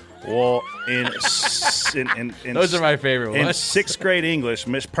 Well, in Those are my favorite in ones. 6th grade English,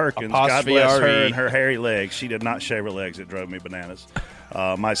 Miss Perkins, Apostrophe God bless her R-E. and her hairy legs, she did not shave her legs. It drove me bananas.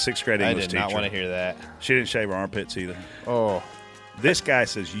 My 6th grade English teacher. I did not want to hear that. She didn't shave her armpits either. Oh. This guy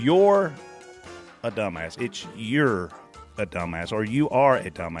says, you're a dumbass. It's you're a dumbass, or you are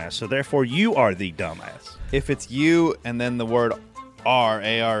a dumbass, so therefore you are the dumbass. If it's you and then the word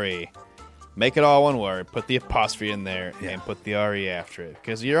R-A-R-E, make it all one word, put the apostrophe in there, and put the R-E after it.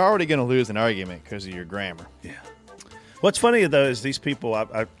 Because you're already going to lose an argument because of your grammar. Yeah. What's funny, though, is these people,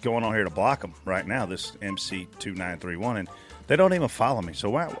 I'm going on here to block them right now, this MC2931, and they don't even follow me. So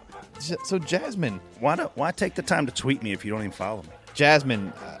why? So, Jasmine. Why take the time to tweet me if you don't even follow me?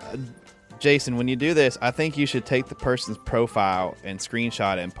 Jasmine, Jason, when you do this, I think you should take the person's profile and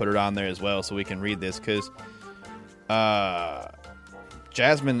screenshot it and put it on there as well so we can read this. Because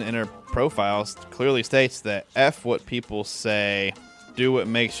Jasmine in her profile clearly states that F what people say, do what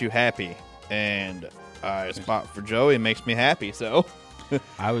makes you happy. And a spot for Joey makes me happy, so...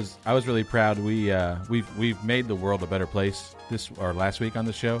 I was really proud. We've made the world a better place last week on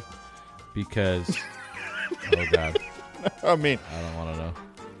the show because oh god, I mean, I don't want to know.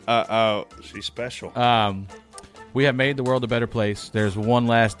 Oh, she's special. We have made the world a better place. There's one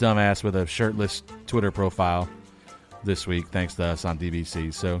last dumbass with a shirtless Twitter profile this week, thanks to us on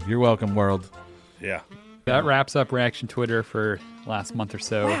DBC. So you're welcome, world. Yeah, that wraps up Reaction Twitter for last month or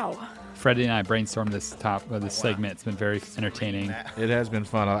so. Wow. Freddie and I brainstormed this segment. It's been very entertaining. It has been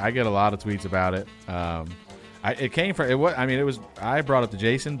fun. I get a lot of tweets about it. It came from it was. I mean, it was. I brought it to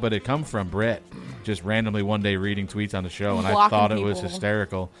Jason, but it come from Brett, just randomly one day reading tweets on the show, and I thought it was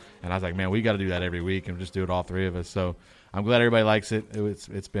hysterical. And I was like, man, we got to do that every week and just do it all three of us. So I'm glad everybody likes it.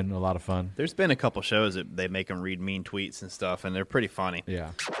 It's been a lot of fun. There's been a couple shows that they make them read mean tweets and stuff, and they're pretty funny. Yeah.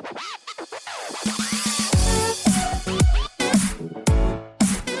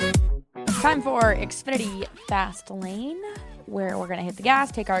 Time for Xfinity Fast Lane, where we're going to hit the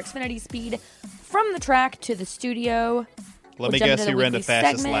gas, take our Xfinity speed from the track to the studio. Let me guess who ran the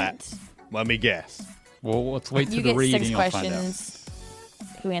fastest lap. Let me guess. Well, let's wait You to the get read 6 and you'll find out. questions.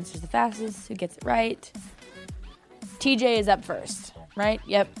 Who answers the fastest? Who gets it right? TJ is up first, right?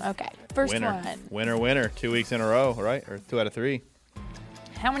 Yep. Okay. First one. Winner. 2 weeks in a row, right? Or 2 out of 3.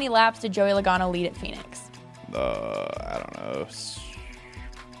 How many laps did Joey Logano lead at Phoenix? I don't know.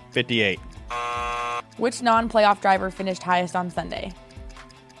 58. Which non-playoff driver finished highest on Sunday?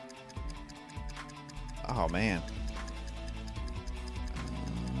 Oh, man.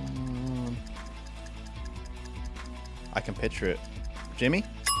 I can picture it. Jimmy?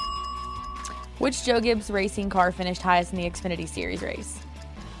 Which Joe Gibbs racing car finished highest in the Xfinity Series race?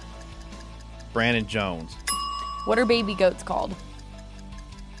 Brandon Jones. What are baby goats called?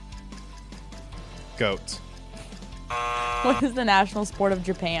 Goats. What is the national sport of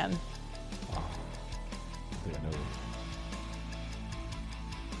Japan?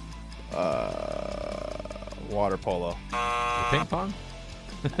 Water polo. Ping pong?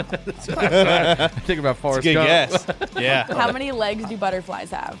 I think about Forrest Good Gump. guess. Yeah. How many legs do butterflies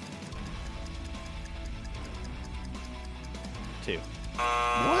have? 2.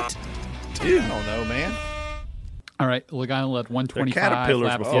 What? I don't know, man. All right, Logano led They're 125 caterpillars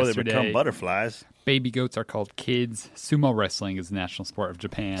laps before yesterday. they become butterflies. Baby goats are called kids. Sumo wrestling is the national sport of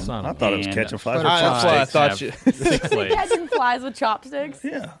Japan. Son of I thought it was And catching flies with butterflies I thought have you- 6 legs. Catching flies with chopsticks.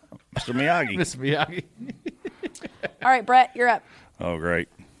 Yeah, Mr. Miyagi. Mr. Miyagi. All right, Brett, you're up. Oh, great.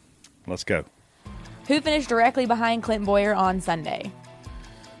 Let's go. Who finished directly behind Clint Boyer on Sunday?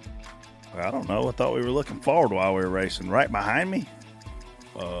 I don't know. I thought we were looking forward while we were racing. Right behind me?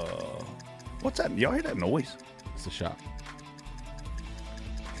 What's that? Y'all hear that noise? It's a shot.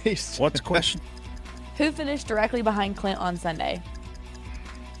 What's the question? Who finished directly behind Clint on Sunday?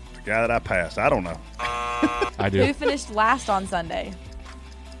 The guy that I passed. I don't know. I do. Who finished last on Sunday?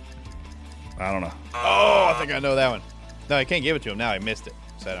 I don't know. Oh, I think I know that one. No, I can't give it to him now. I missed it.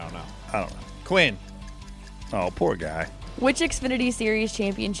 So I don't know. I don't know. Quinn. Oh, poor guy. Which Xfinity Series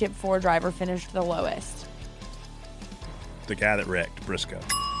Championship 4 driver finished the lowest? The guy that wrecked Briscoe.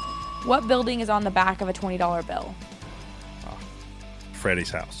 What building is on the back of a $20 bill?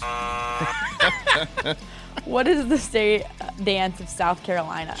 Freddie's house. What is the state dance of South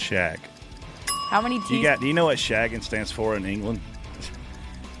Carolina? Shag. How many Do you know what shagging stands for in England?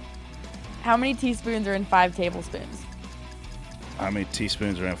 How many teaspoons are in 5 tablespoons? How many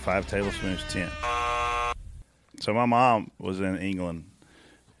teaspoons are in 5 tablespoons? 10. So my mom was in England.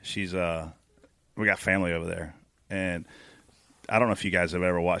 She's we got family over there, and I don't know if you guys have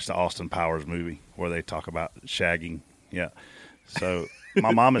ever watched the Austin Powers movie where they talk about shagging. Yeah. So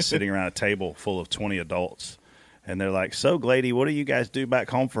my mom is sitting around a table full of 20 adults, And they're like, so, Glady, what do you guys do back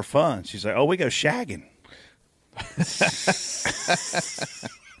home for fun? She's like, oh, we go shagging.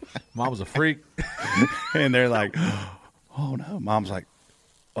 Mom was a freak. And they're like, oh, no. Mom's like,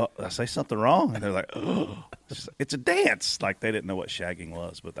 oh, did I say something wrong? And they're like, oh, it's a dance. Like, they didn't know what shagging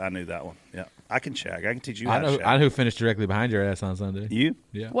was, but I knew that one. Yeah, I can shag. I can teach you how to shag. I know who finished directly behind your ass on Sunday. You?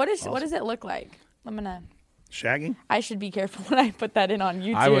 Yeah. What does it look like? I'm going to. Shagging? I should be careful when I put that in on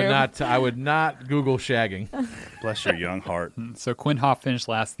YouTube. I would not Google shagging. Bless your young heart. So Quinn Hoff finished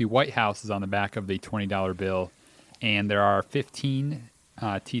last. The White House is on the back of the $20 bill, and there are 15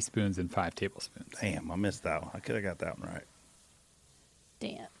 teaspoons and 5 tablespoons. Damn, I missed that one. I could have got that one right.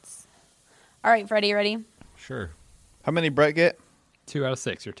 Dance. All right, Freddie, ready? Sure. How many Brett get? 2 out of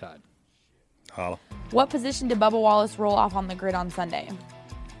 6. You're tied. Holla. What position did Bubba Wallace roll off on the grid on Sunday?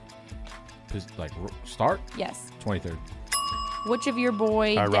 Like start? Yes. 23rd. Which of your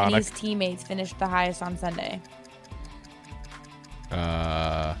boy Ironic. Denny's teammates finished the highest on Sunday?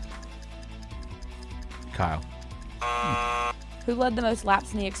 Kyle. Who led the most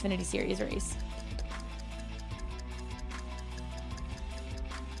laps in the Xfinity Series race?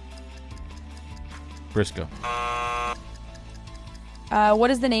 Briscoe. What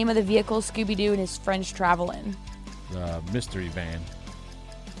is the name of the vehicle Scooby-Doo and his friends travel in? Mystery van.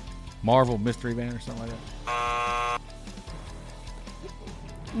 Marvel mystery van or something like that.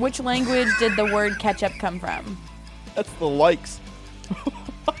 Which language did the word ketchup come from? That's the likes.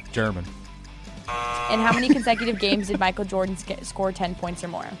 German. In how many consecutive games did Michael Jordan score 10 points or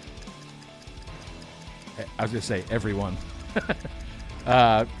more? I was going to say everyone.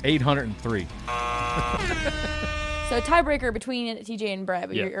 803. So tiebreaker between TJ and Brett,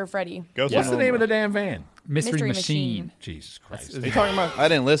 but Yeah. or Freddie. What's the name of the damn van? Mystery Mystery Machine. Machine. Jesus Christ. You talking about? I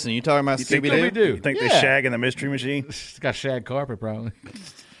didn't listen. You talking about Scooby Doo? You think they shag in the Mystery Machine? It's got shag carpet, probably.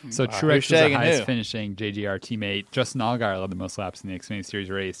 So Who's Truex was the shagging highest who? finishing JGR teammate. Justin Allgaier led the most laps in the Xfinity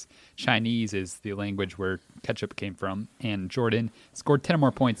Series race. Chinese is the language where ketchup came from. And Jordan scored 10 or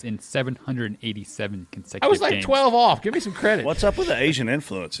more points in 787 consecutive I was like games. 12 off. Give me some credit. What's up with the Asian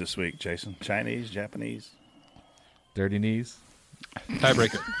influence this week, Jason? Chinese, Japanese? Dirty knees.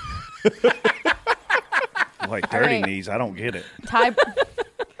 Tiebreaker. Like dirty right. knees. I don't get it.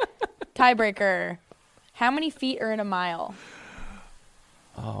 Tiebreaker. How many feet are in a mile?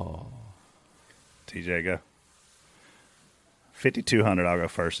 Oh. TJ, go. 5,200. I'll go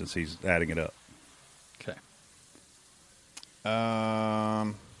first since he's adding it up. Okay.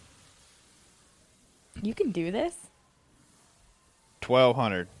 You can do this?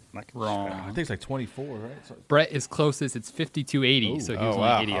 1,200. Wrong. I think it's like 24, right? So, Brett is closest. It's 5,280. So he was only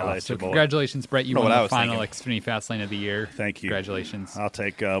wow. 80 I'll off. let So you boy. congratulations, Brett. You Know won what I the was final thinking. Xfinity Fastlane of the year. Thank you. Congratulations. I'll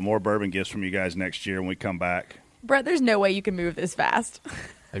take more bourbon gifts from you guys next year when we come back. Brett, there's no way you can move this fast.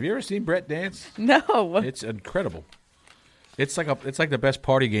 have you ever seen Brett dance? No. It's incredible. It's like the best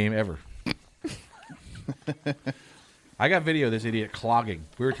party game ever. I got video of this idiot clogging.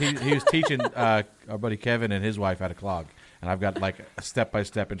 He was teaching our buddy Kevin and his wife how to clog, and I've got like a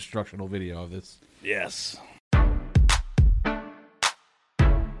step-by-step instructional video of this. Yes.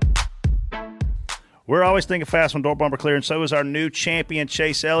 We're always thinking fast when door bumper clear, and so is our new champion,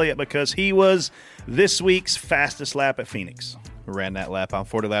 Chase Elliott, because he was this week's fastest lap at Phoenix. Ran that lap on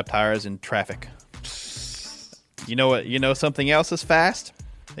 40 lap tires in traffic. You know what? You know something else is fast?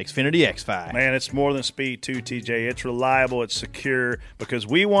 Xfinity X5. Man, it's more than speed too, TJ. It's reliable, it's secure, because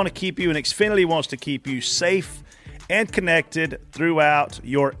we want to keep you, and Xfinity wants to keep you safe and connected throughout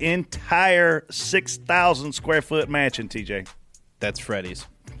your entire 6,000 square foot mansion, TJ. That's Freddie's.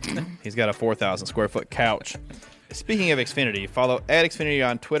 He's got a 4,000 square foot couch. Speaking of Xfinity, follow @Xfinity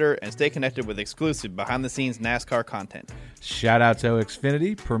on Twitter and stay connected with exclusive behind the scenes NASCAR content. Shout out to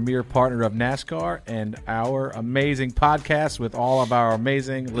Xfinity, premier partner of NASCAR, and our amazing podcast with all of our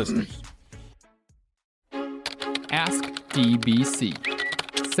amazing listeners. Ask DBC.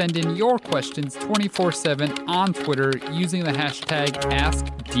 Send in your questions 24/7 on Twitter using the hashtag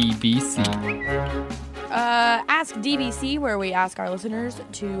AskDBC. Ask DBC, where we ask our listeners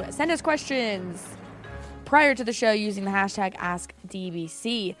to send us questions prior to the show using the hashtag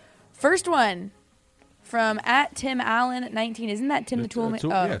AskDBC. First one from @TimAllen19. Isn't that Tim the Toolman?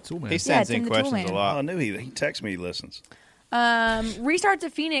 Yeah, Toolman. He sends Tim in the questions Toolman. a Oh, lot. I knew he texts me, he listens. Restarts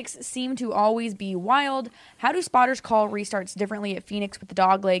at Phoenix seem to always be wild. How do spotters call restarts differently at Phoenix with the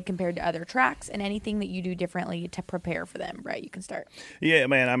dog leg compared to other tracks, and anything that you do differently to prepare for them? Right, you can start. Yeah,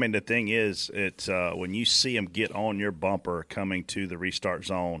 man. I mean, the thing is, it's when you see them get on your bumper coming to the restart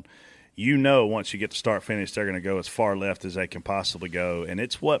zone, you know once you get to start finish, they're going to go as far left as they can possibly go, and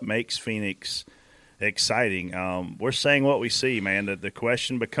it's what makes Phoenix exciting. We're saying what we see, man. The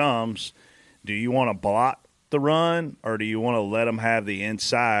question becomes, do you want to blot the run, or do you want to let them have the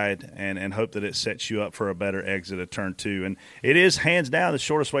inside and hope that it sets you up for a better exit at turn 2? And it is hands down the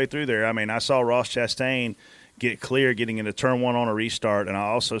shortest way through there. I mean, I saw Ross Chastain get clear getting into turn 1 on a restart, and I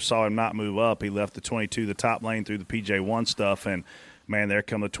also saw him not move up. He left the 22, the top lane, through the PJ1 stuff, and man, there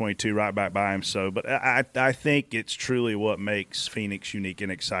come the 22 right back by him. So, but I think it's truly what makes Phoenix unique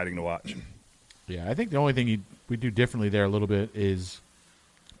and exciting to watch. Yeah, I think the only thing we do differently there a little bit is,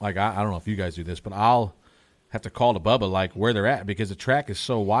 like, I don't know if you guys do this, but I'll have to call to Bubba, like, where they're at, because the track is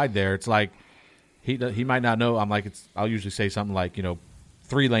so wide there. It's like he might not know. I'm like, I'll usually say something like,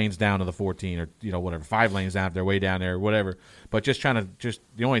 3 lanes down to the 14, or whatever, 5 lanes down if they're way down there, or whatever. But just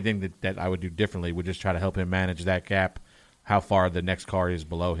the only thing that I would do differently would just try to help him manage that gap, how far the next car is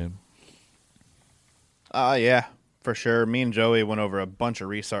below him. Yeah, for sure. Me and Joey went over a bunch of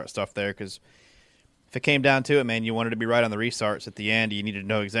restart stuff there, because if it came down to it, man, you wanted to be right on the restarts at the end. You needed to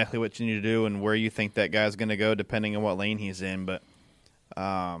know exactly what you need to do and where you think that guy's going to go, depending on what lane he's in. But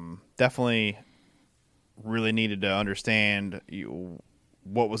definitely really needed to understand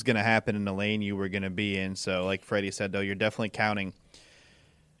what was going to happen in the lane you were going to be in. So like Freddie said, though, you're definitely counting.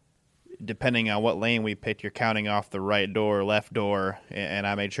 Depending on what lane we picked, you're counting off the right door, left door, and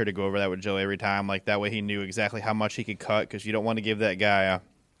I made sure to go over that with Joe every time. Like, that way he knew exactly how much he could cut, because you don't want to give that guy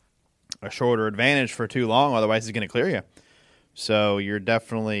a shorter advantage for too long, otherwise he's going to clear you. So you're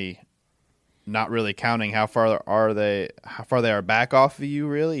definitely not really counting how far they are back off of you,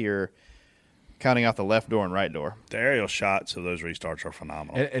 really. You're counting off the left door and right door. The aerial shots of those restarts are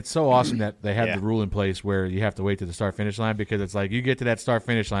phenomenal. It's so awesome that they have the rule in place where you have to wait to the start-finish line, because it's like you get to that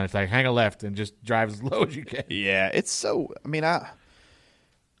start-finish line, it's like hang a left and just drive as low as you can. Yeah, it's so – I mean, I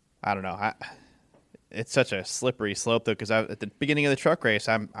don't know. It's such a slippery slope, though, because at the beginning of the truck race,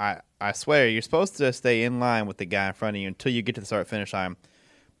 I swear, you're supposed to stay in line with the guy in front of you until you get to the start-finish line.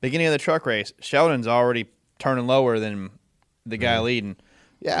 Beginning of the truck race, Sheldon's already turning lower than the guy leading.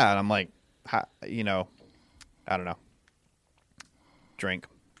 Yeah, and I'm like – I don't know. Drink.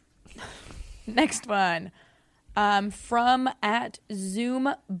 Next one. From at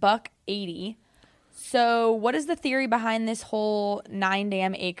ZoomBuck80. So what is the theory behind this whole 9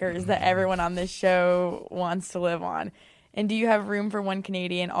 damn acres that everyone on this show wants to live on? And do you have room for one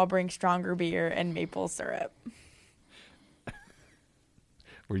Canadian? I'll bring stronger beer and maple syrup.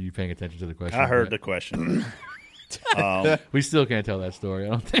 Were you paying attention to the question? I heard the question. We still can't tell that story, I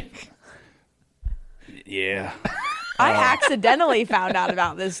don't think. Yeah. I accidentally found out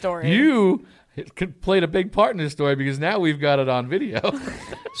about this story. You played a big part in this story, because now we've got it on video.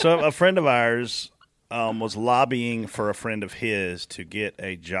 So a friend of ours was lobbying for a friend of his to get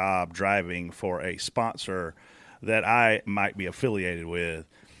a job driving for a sponsor that I might be affiliated with.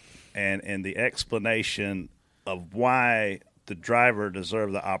 And the explanation of why the driver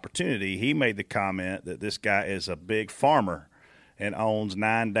deserved the opportunity, he made the comment that this guy is a big farmer and owns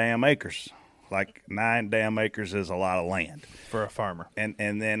 9 damn acres. Like, 9 damn acres is a lot of land for a farmer. And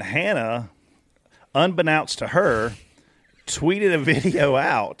then Hannah, unbeknownst to her, tweeted a video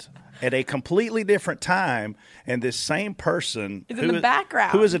out at a completely different time, and this same person is in the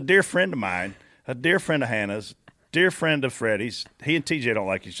background, who is a dear friend of mine, a dear friend of Hannah's, dear friend of Freddie's. He and TJ don't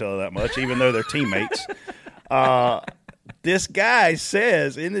like each other that much, even though they're teammates. This guy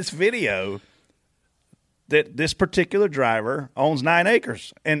says in this video that this particular driver owns 9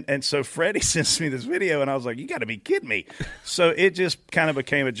 acres. And so Freddie sends me this video, and I was like, you got to be kidding me. So it just kind of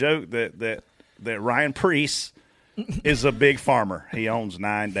became a joke that Ryan Priest is a big farmer. He owns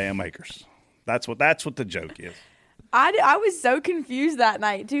 9 damn acres. That's what the joke is. I was so confused that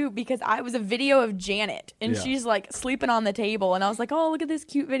night, too, because I was a video of Janet, and she's, like, sleeping on the table. And I was like, oh, look at this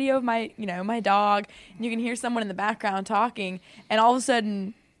cute video of my dog. And you can hear someone in the background talking. And all of a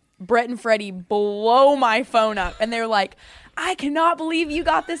sudden, Brett and Freddie blow my phone up, and they're like, I cannot believe you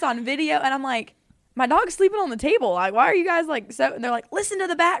got this on video. And I'm like, my dog's sleeping on the table. Like, why are you guys like so? And they're like, listen to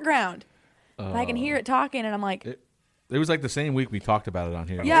the background. And I can hear it talking, and I'm like, it was like the same week we talked about it on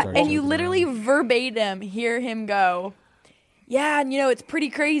here. Yeah, and you literally verbatim hear him go, yeah, and it's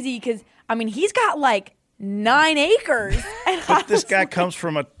pretty crazy because, I mean, he's got like 9 acres. But this guy comes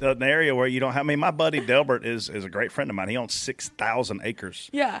from an area where you don't have. I mean, my buddy Delbert is a great friend of mine. He owns 6,000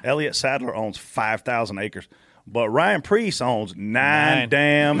 acres. Yeah. Elliott Sadler owns 5,000 acres. But Ryan Priest owns 9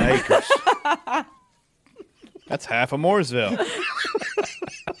 damn acres. That's half of Mooresville.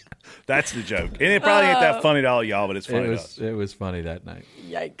 That's the joke. And it probably ain't that funny to all y'all, but it's funny to us. It was funny that night.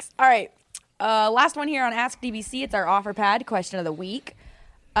 Yikes. All right. Last one here on Ask DBC. It's our offer pad question of the week.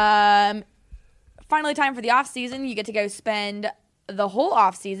 Finally, time for the off season. You get to go spend the whole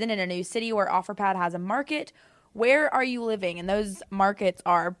off season in a new city where OfferPad has a market. Where are you living? And those markets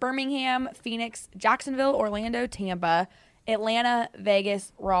are Birmingham, Phoenix, Jacksonville, Orlando, Tampa, Atlanta,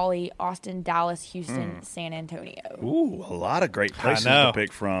 Vegas, Raleigh, Austin, Dallas, Houston, San Antonio. Ooh, a lot of great places to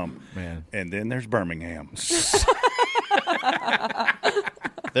pick from. Man. And then there's Birmingham.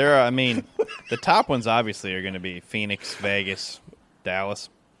 There are, I mean, the top ones obviously are going to be Phoenix, Vegas, Dallas.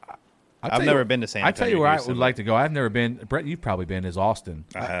 I've never been to San Antonio. I tell you where I would like to go. I've never been. Brett, you've probably been. Is Austin?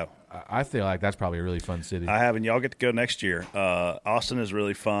 I have. I feel like that's probably a really fun city. I have, and y'all get to go next year. Austin is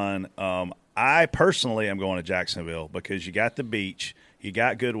really fun. I personally am going to Jacksonville because you got the beach, you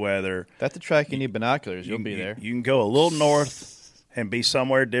got good weather. That's the track you need binoculars. You'll be there. You can go a little north and be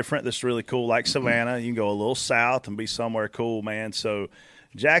somewhere different that's really cool, like Savannah. You can go a little south and be somewhere cool, man. So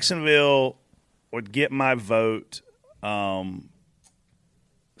Jacksonville would get my vote.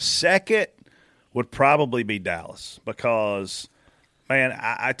 Second would probably be Dallas because, man,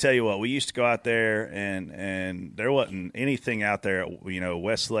 I tell you what, we used to go out there and there wasn't anything out there,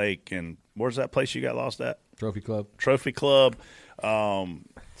 Westlake and where's that place you got lost at? Trophy Club.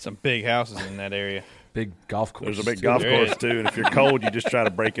 Some big houses in that area. Big golf course. There's a big golf course, too. And if you're cold, you just try to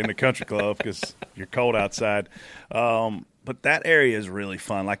break into Country Club because you're cold outside. But that area is really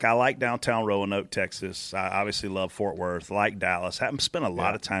fun. Like, I like downtown Roanoke, Texas. I obviously love Fort Worth, like Dallas. I haven't spent a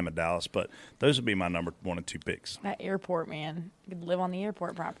lot of time in Dallas, but those would be my number 1 and 2 picks. That airport, man. You could live on the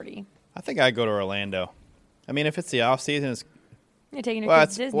airport property. I think I'd go to Orlando. I mean, if it's the off-season, it's You're taking your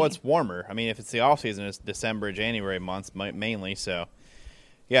kids to Disney. Well, it's warmer. I mean, if it's the off-season, it's December, January months mainly. So,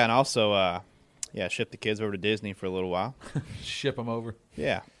 yeah, and also, ship the kids over to Disney for a little while. Ship them over.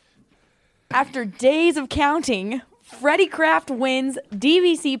 Yeah. After days of counting, Freddie Kraft wins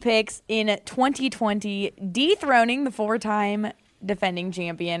DVC picks in 2020, dethroning the 4-time defending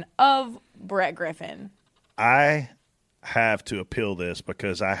champion of Brett Griffin. I have to appeal this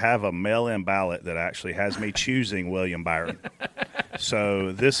because I have a mail-in ballot that actually has me choosing William Byron.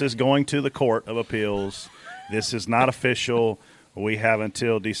 So this is going to the Court of Appeals. This is not official. We have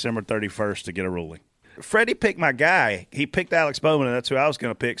until December 31st to get a ruling. Freddie picked my guy. He picked Alex Bowman, and that's who I was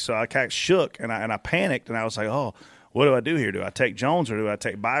going to pick. So I kind of shook, and I panicked, and I was like, oh, what do I do here? Do I take Jones or do I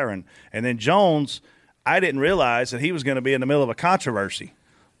take Byron? And then Jones, I didn't realize that he was going to be in the middle of a controversy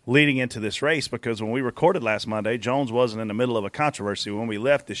leading into this race because when we recorded last Monday, Jones wasn't in the middle of a controversy. When we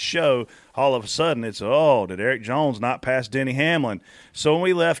left the show, all of a sudden it's, did Eric Jones not pass Denny Hamlin? So when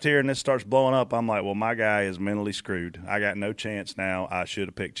we left here and this starts blowing up, I'm like, well, my guy is mentally screwed. I got no chance now. I should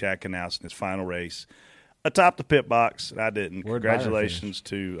have picked Chad Knaus in his final race. Atop the pit box, I didn't. Congratulations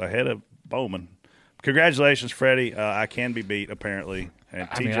to ahead of Bowman. Congratulations, Freddie. I can be beat, apparently. And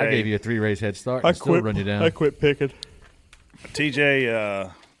TJ, I gave you a 3-race head start. I still run you down. I quit picking.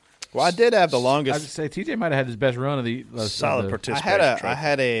 TJ, well, I did have the longest. I would say TJ might have had his best run of the solid participation. I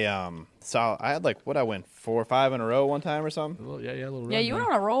had I went 4 or 5 in a row one time or something. A little run. Yeah, you went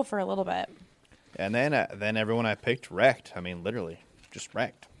on a roll for a little bit. And then everyone I picked wrecked. I mean, literally, just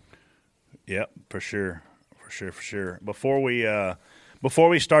wrecked. Yep, for sure. Before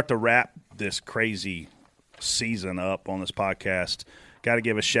we start to wrap this crazy season up on this podcast, got to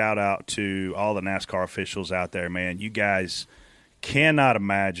give a shout out to all the NASCAR officials out there, man. You guys cannot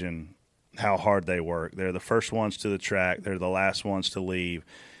imagine how hard they work. They're the first ones to the track. They're the last ones to leave.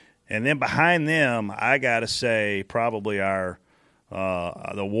 And then behind them, I got to say probably the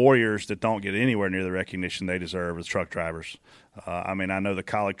warriors that don't get anywhere near the recognition they deserve as truck drivers. I know the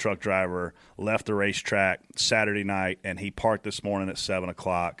colleague truck driver left the racetrack Saturday night, and he parked this morning at 7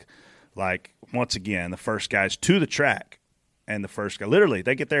 o'clock. Like, once again, the first guys to the track. And the first guy, literally,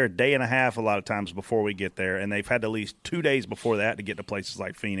 they get there a day and a half a lot of times before we get there, and they've had at least 2 days before that to get to places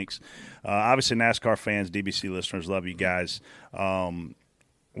like Phoenix. Obviously, NASCAR fans, DBC listeners, love you guys.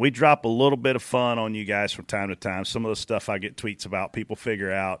 We drop a little bit of fun on you guys from time to time. Some of the stuff I get tweets about, people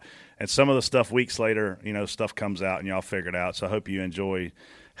figure out, and some of the stuff weeks later, stuff comes out and y'all figure it out. So I hope you enjoy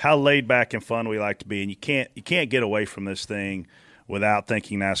how laid back and fun we like to be. And you can't get away from this thing without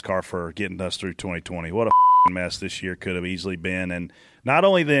thanking NASCAR for getting us through 2020. What a mess this year could have easily been, and not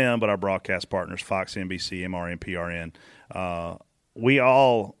only them, but our broadcast partners, Fox, NBC, MRN, PRN. We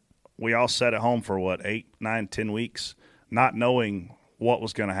all sat at home for 8, 9, 10 weeks, not knowing what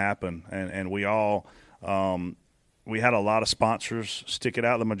was going to happen, and we all we had a lot of sponsors stick it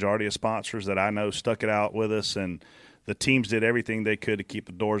out. The majority of sponsors that I know stuck it out with us, and the teams did everything they could to keep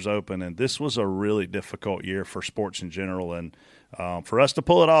the doors open. And this was a really difficult year for sports in general, and for us to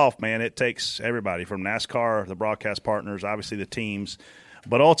pull it off, man, it takes everybody from NASCAR, the broadcast partners, obviously the teams,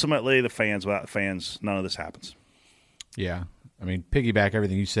 but ultimately the fans. Without the fans, none of this happens. Yeah. I mean, piggyback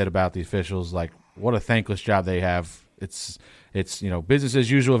everything you said about the officials, like what a thankless job they have. It's business as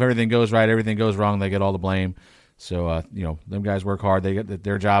usual. If everything goes right, everything goes wrong, they get all the blame. So them guys work hard.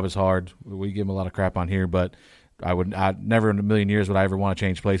 Their job is hard. We give them a lot of crap on here, but I never in a million years would I ever want to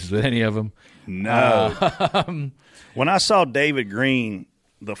change places with any of them. No. When I saw David Green,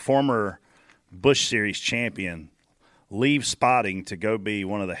 the former Busch Series champion, leave spotting to go be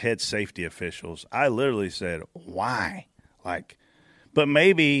one of the head safety officials, I literally said, why? But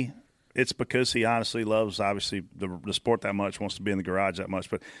maybe it's because he honestly loves, obviously, the sport that much, wants to be in the garage that much.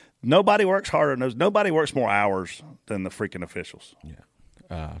 But nobody works harder. Nobody works more hours than the freaking officials.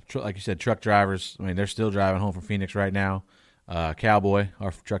 Yeah. Like you said, truck drivers, I mean, they're still driving home from Phoenix right now. Cowboy,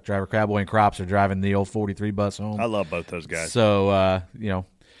 our truck driver, Cowboy and Crops are driving the old 43 bus home. I love both those guys. So, going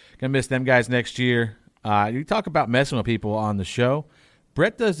to miss them guys next year. You talk about messing with people on the show.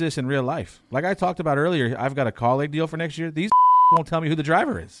 Brett does this in real life. Like I talked about earlier, I've got a colleague deal for next year. These won't tell me who the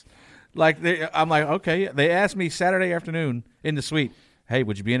driver is. I'm like, okay. They asked me Saturday afternoon in the suite, hey,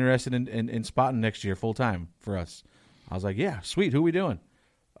 would you be interested in spotting next year full time for us? I was like, yeah, sweet. Who we doing?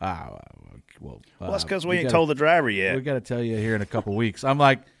 Well, that's because we ain't told the driver yet. We got to tell you here in a couple weeks. I'm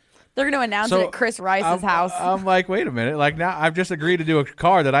like, they're going to announce it at Chris Rice's house. I'm like, wait a minute. Like now, I've just agreed to do a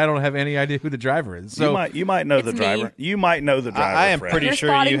car that I don't have any idea who the driver is. So you might know the driver. You might know the driver. I am Freddie. pretty You're sure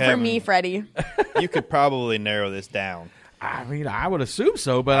spotting you have. for me, Freddie. You could probably narrow this down. I mean, I would assume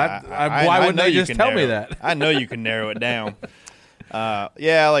so, but why wouldn't they just tell me that? I know you can narrow it down.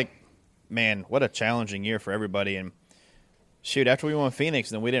 Man, what a challenging year for everybody. And shoot, after we won Phoenix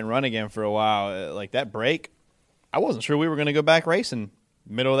and then we didn't run again for a while, like that break, I wasn't sure we were going to go back racing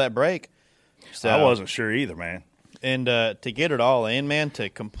middle of that break. So I wasn't sure either, man. And to get it all in, man, to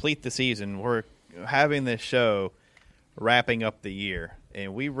complete the season, we're having this show wrapping up the year.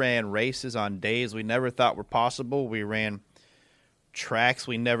 And we ran races on days we never thought were possible. We ran tracks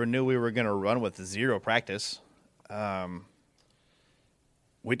we never knew we were going to run with zero practice. We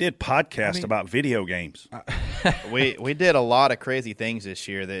did podcasts about video games. We did a lot of crazy things this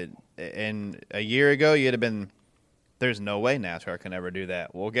year and a year ago you'd have been, there's no way NASCAR can ever do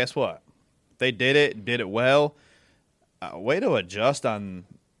that. Well, guess what? They did it well. Way to adjust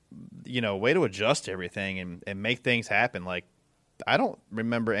everything and make things happen. Like, I don't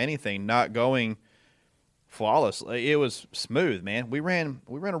remember anything not going flawless. It was smooth, man. We ran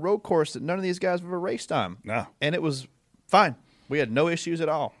a road course that none of these guys have ever raced on. No. And it was fine. We had no issues at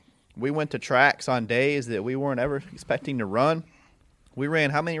all. We went to tracks on days that we weren't ever expecting to run. We ran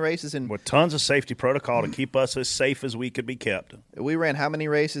how many races with tons of safety protocol to keep us as safe as we could be kept. We ran how many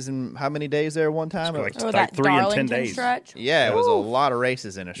races in how many days there one time? Like that 3 and 10 Darlington days. stretch? Yeah, it was a lot of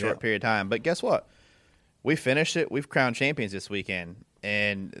races in a short period of time. But guess what? We finished it. We've crowned champions this weekend.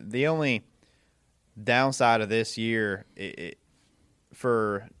 And the only downside of this year, in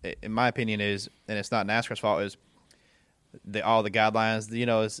my opinion, is, and it's not NASCAR's fault, is all the guidelines.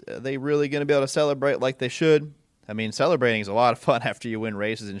 Is they really going to be able to celebrate like they should? I mean, celebrating is a lot of fun after you win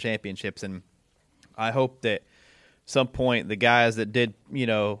races and championships, and I hope that some point the guys that did,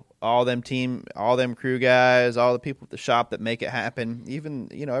 all them crew guys, all the people at the shop that make it happen, even,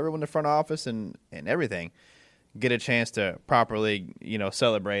 everyone in the front office and everything, get a chance to properly,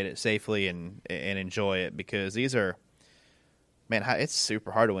 celebrate it safely and enjoy it, because these are, man, it's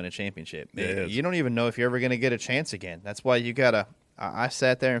super hard to win a championship. You don't even know if you're ever going to get a chance again. That's why you got to – I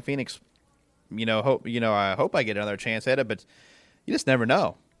sat there in Phoenix – I hope I get another chance at it, but you just never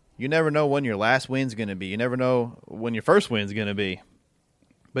know. You never know when your last win's going to be. You never know when your first win's going to be.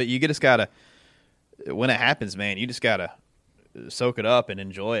 But you just got to, when it happens, man, you just got to soak it up and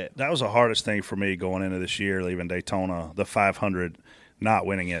enjoy it. That was the hardest thing for me going into this year, leaving Daytona, the 500, not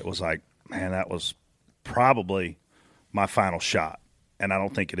winning it was like, man, that was probably my final shot. And I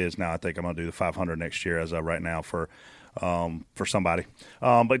don't think it is now. I think I'm going to do the 500 next year as of right now for somebody.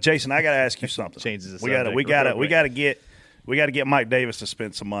 But Jason, I got to ask you something. Changes the subject. We got to get Mike Davis to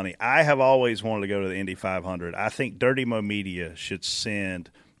spend some money. I have always wanted to go to the Indy 500. I think Dirty Mo Media should send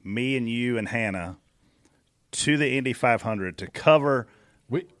me and you and Hannah to the Indy 500 to cover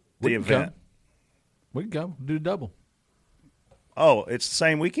the event. We can go do double. Oh, it's the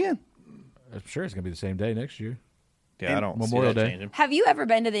same weekend? I'm sure it's going to be the same day next year. Yeah, I don't Memorial see that Day. changing. Have you ever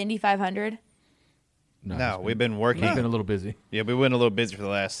been to the Indy 500? No, we've been working. We've been a little busy. Yeah, we've been a little busy for the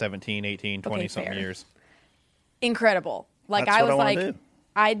last 17, 18, 20-something fair. years. Incredible. Like, That's I what was I wanna like, do.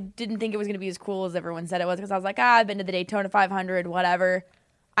 I didn't think it was going to be as cool as everyone said it was, because I was like, I've been to the Daytona 500, whatever.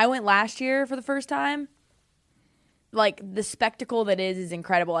 I went last year for the first time. Like, the spectacle that is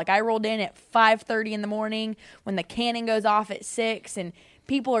incredible. Like, I rolled in at 5:30 in the morning when the cannon goes off at 6, and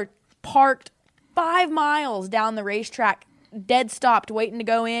people are parked 5 miles down the racetrack, dead stopped, waiting to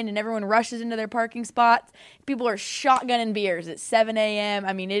go in, and everyone rushes into their parking spots. People are shotgunning beers at 7 a.m.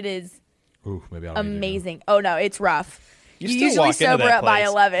 I mean, it is Ooh, maybe I'll amazing. Oh no, it's rough. You still usually walk into sober that up by place.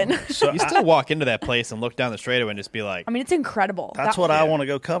 11. So You still walk into that place and look down the straightaway and just be like, I mean, it's incredible. that's what I want to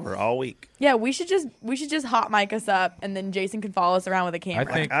go cover all week. Yeah, we should just hot mic us up, and then Jason can follow us around with a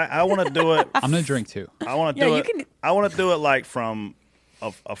camera. I think I want to do it. I'm gonna drink too. I want to Yeah, do you it. can- I want to do it like from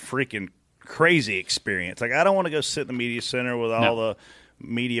a freaking crazy experience. Like I don't want to go sit in the media center with all the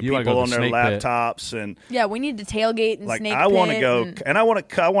media You wanna people go on to their the snake pit. laptops and Yeah, we need to tailgate and like snake I want to pit go and- and I want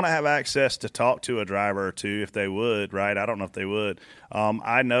to have access to talk to a driver or two if they would. Right? I don't know if they would.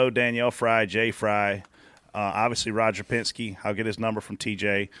 I know Danielle Fry, Jay Fry. Obviously, Roger Penske. I'll get his number from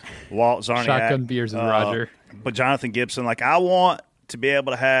TJ. Walt Zarniak. Shotgun beers with Roger. But Jonathan Gibson. Like, I want to be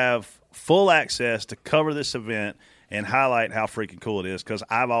able to have full access to cover this event and highlight how freaking cool it is because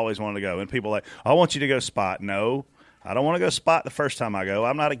I've always wanted to go. And people are like, I want you to go spot. No, I don't want to go spot the first time I go.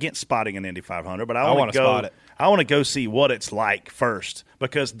 I'm not against spotting an Indy 500, but I want to go. spot it. I want to go see what it's like first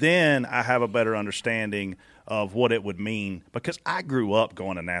because then I have a better understanding of what it would mean because I grew up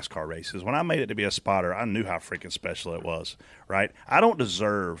going to NASCAR races. When I made it to be a spotter, I knew how freaking special it was, right? I don't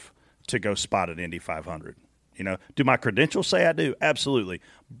deserve to go spot an Indy 500. You know, do my credentials say I do? Absolutely.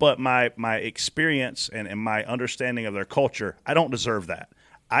 But my experience and my understanding of their culture, I don't deserve that.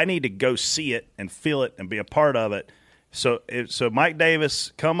 I need to go see it and feel it and be a part of it. So Mike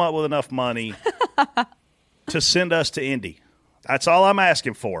Davis, come up with enough money to send us to Indy. That's all I'm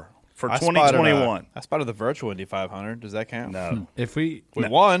asking for 2021. I spotted the virtual Indy 500. Does that count? No. if we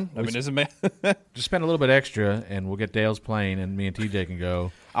won. I mean, isn't just spend a little bit extra, and we'll get Dale's plane, and me and TJ can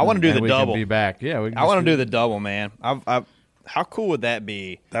go. I want to do and the we double. Can be back. Yeah, we can I want to do the double, man. How cool would that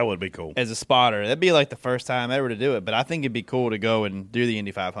be? That would be cool. As a spotter, that'd be like the first time ever to do it. But I think it'd be cool to go and do the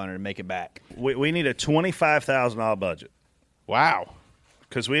Indy 500 and make it back. We need a $25,000 budget. Wow.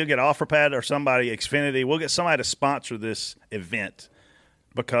 Because we'll get OfferPad or somebody, Xfinity. We'll get somebody to sponsor this event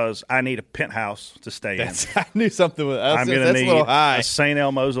because I need a penthouse to stay in. I knew something was. I'm going to that's need a little high. a St.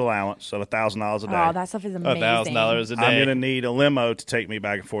 Elmo's allowance of $1,000 a day. Oh, that stuff is amazing. $1,000 a day. I'm going to need a limo to take me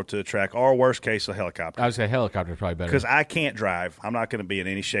back and forth to the track, or worst case, a helicopter. I would say helicopter is probably better Because I can't drive. I'm not going to be in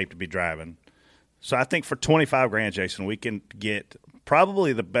any shape to be driving. So I think for $25,000, Jason, we can get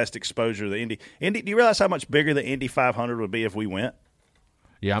probably the best exposure to the Indy. Do you realize how much bigger the Indy 500 would be if we went?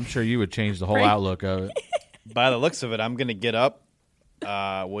 Yeah, I'm sure you would change the whole outlook of it. By the looks of it, I'm going to get up.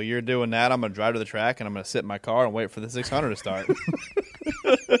 While you're doing that, I'm going to drive to the track, and I'm going to sit in my car and wait for the 600 to start.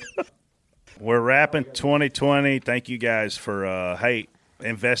 We're wrapping 2020. Thank you guys for,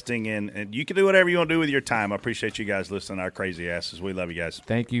 investing in. And you can do whatever you want to do with your time. I appreciate you guys listening to our crazy asses. We love you guys.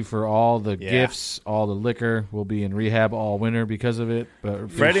 Thank you for all the gifts, all the liquor. We'll be in rehab all winter because of it.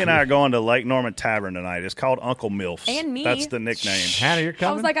 But Freddie and I are going to Lake Norman Tavern tonight. It's called Uncle Milf's. And me. That's the nickname. Hannah, you're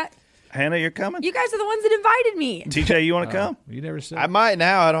coming? I was like, Hannah, you're coming? you guys are the ones that invited me. TJ, you want to come? You never said. I might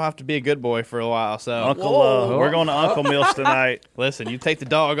now. I don't have to be a good boy for a while. So Uncle, we're going to Uncle Milf's tonight. Listen, you take the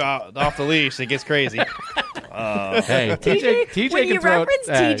dog off the leash, it gets crazy. Hey, TJ when can you throw reference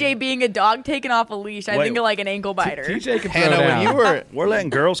TJ being a dog taken off a leash, I Wait. think of like an ankle biter. TJ can throw Hannah, down. when We're letting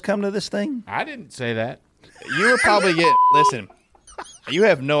girls come to this thing? I didn't say that. you were probably getting. Listen, you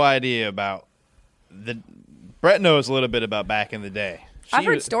have no idea about the. Brett knows a little bit about back in the day. I've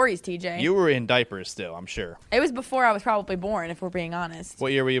heard stories, TJ. You were in diapers still, I'm sure. It was before I was probably born, if we're being honest.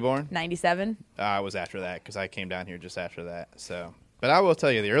 What year were you born? 97. I was after that because I came down here just after that. So, but I will tell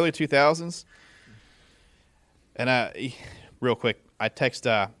you, the early 2000s. And real quick, I text.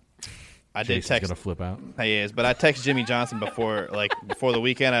 I did Jason's text. gonna flip out. He is, but I text Jimmy Johnson before the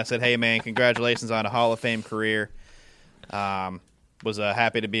weekend. I said, "Hey man, congratulations on a Hall of Fame career. Was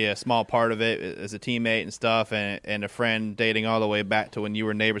happy to be a small part of it as a teammate and stuff, and a friend dating all the way back to when you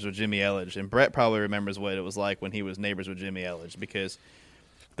were neighbors with Jimmy Elledge. And Brett probably remembers what it was like when he was neighbors with Jimmy Elledge because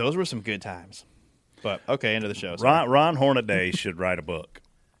those were some good times. But okay, end of the show. Ron Hornaday should write a book.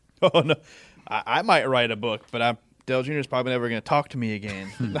 Oh no, I might write a book, but Dale Jr. is probably never going to talk to me again.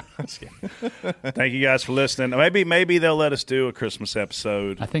 Thank you guys for listening. Maybe they'll let us do a Christmas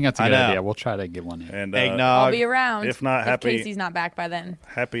episode. I think that's a good idea. We'll try to get one in. And eggnog. I'll be around. If not, happy. Casey's not back by then.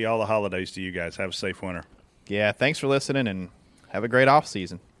 Happy all the holidays to you guys. Have a safe winter. Yeah, thanks for listening, and have a great off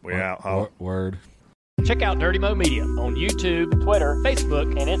season. We out. Word. Check out Dirty Mo Media on YouTube, Twitter,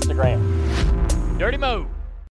 Facebook, and Instagram. Dirty Mo.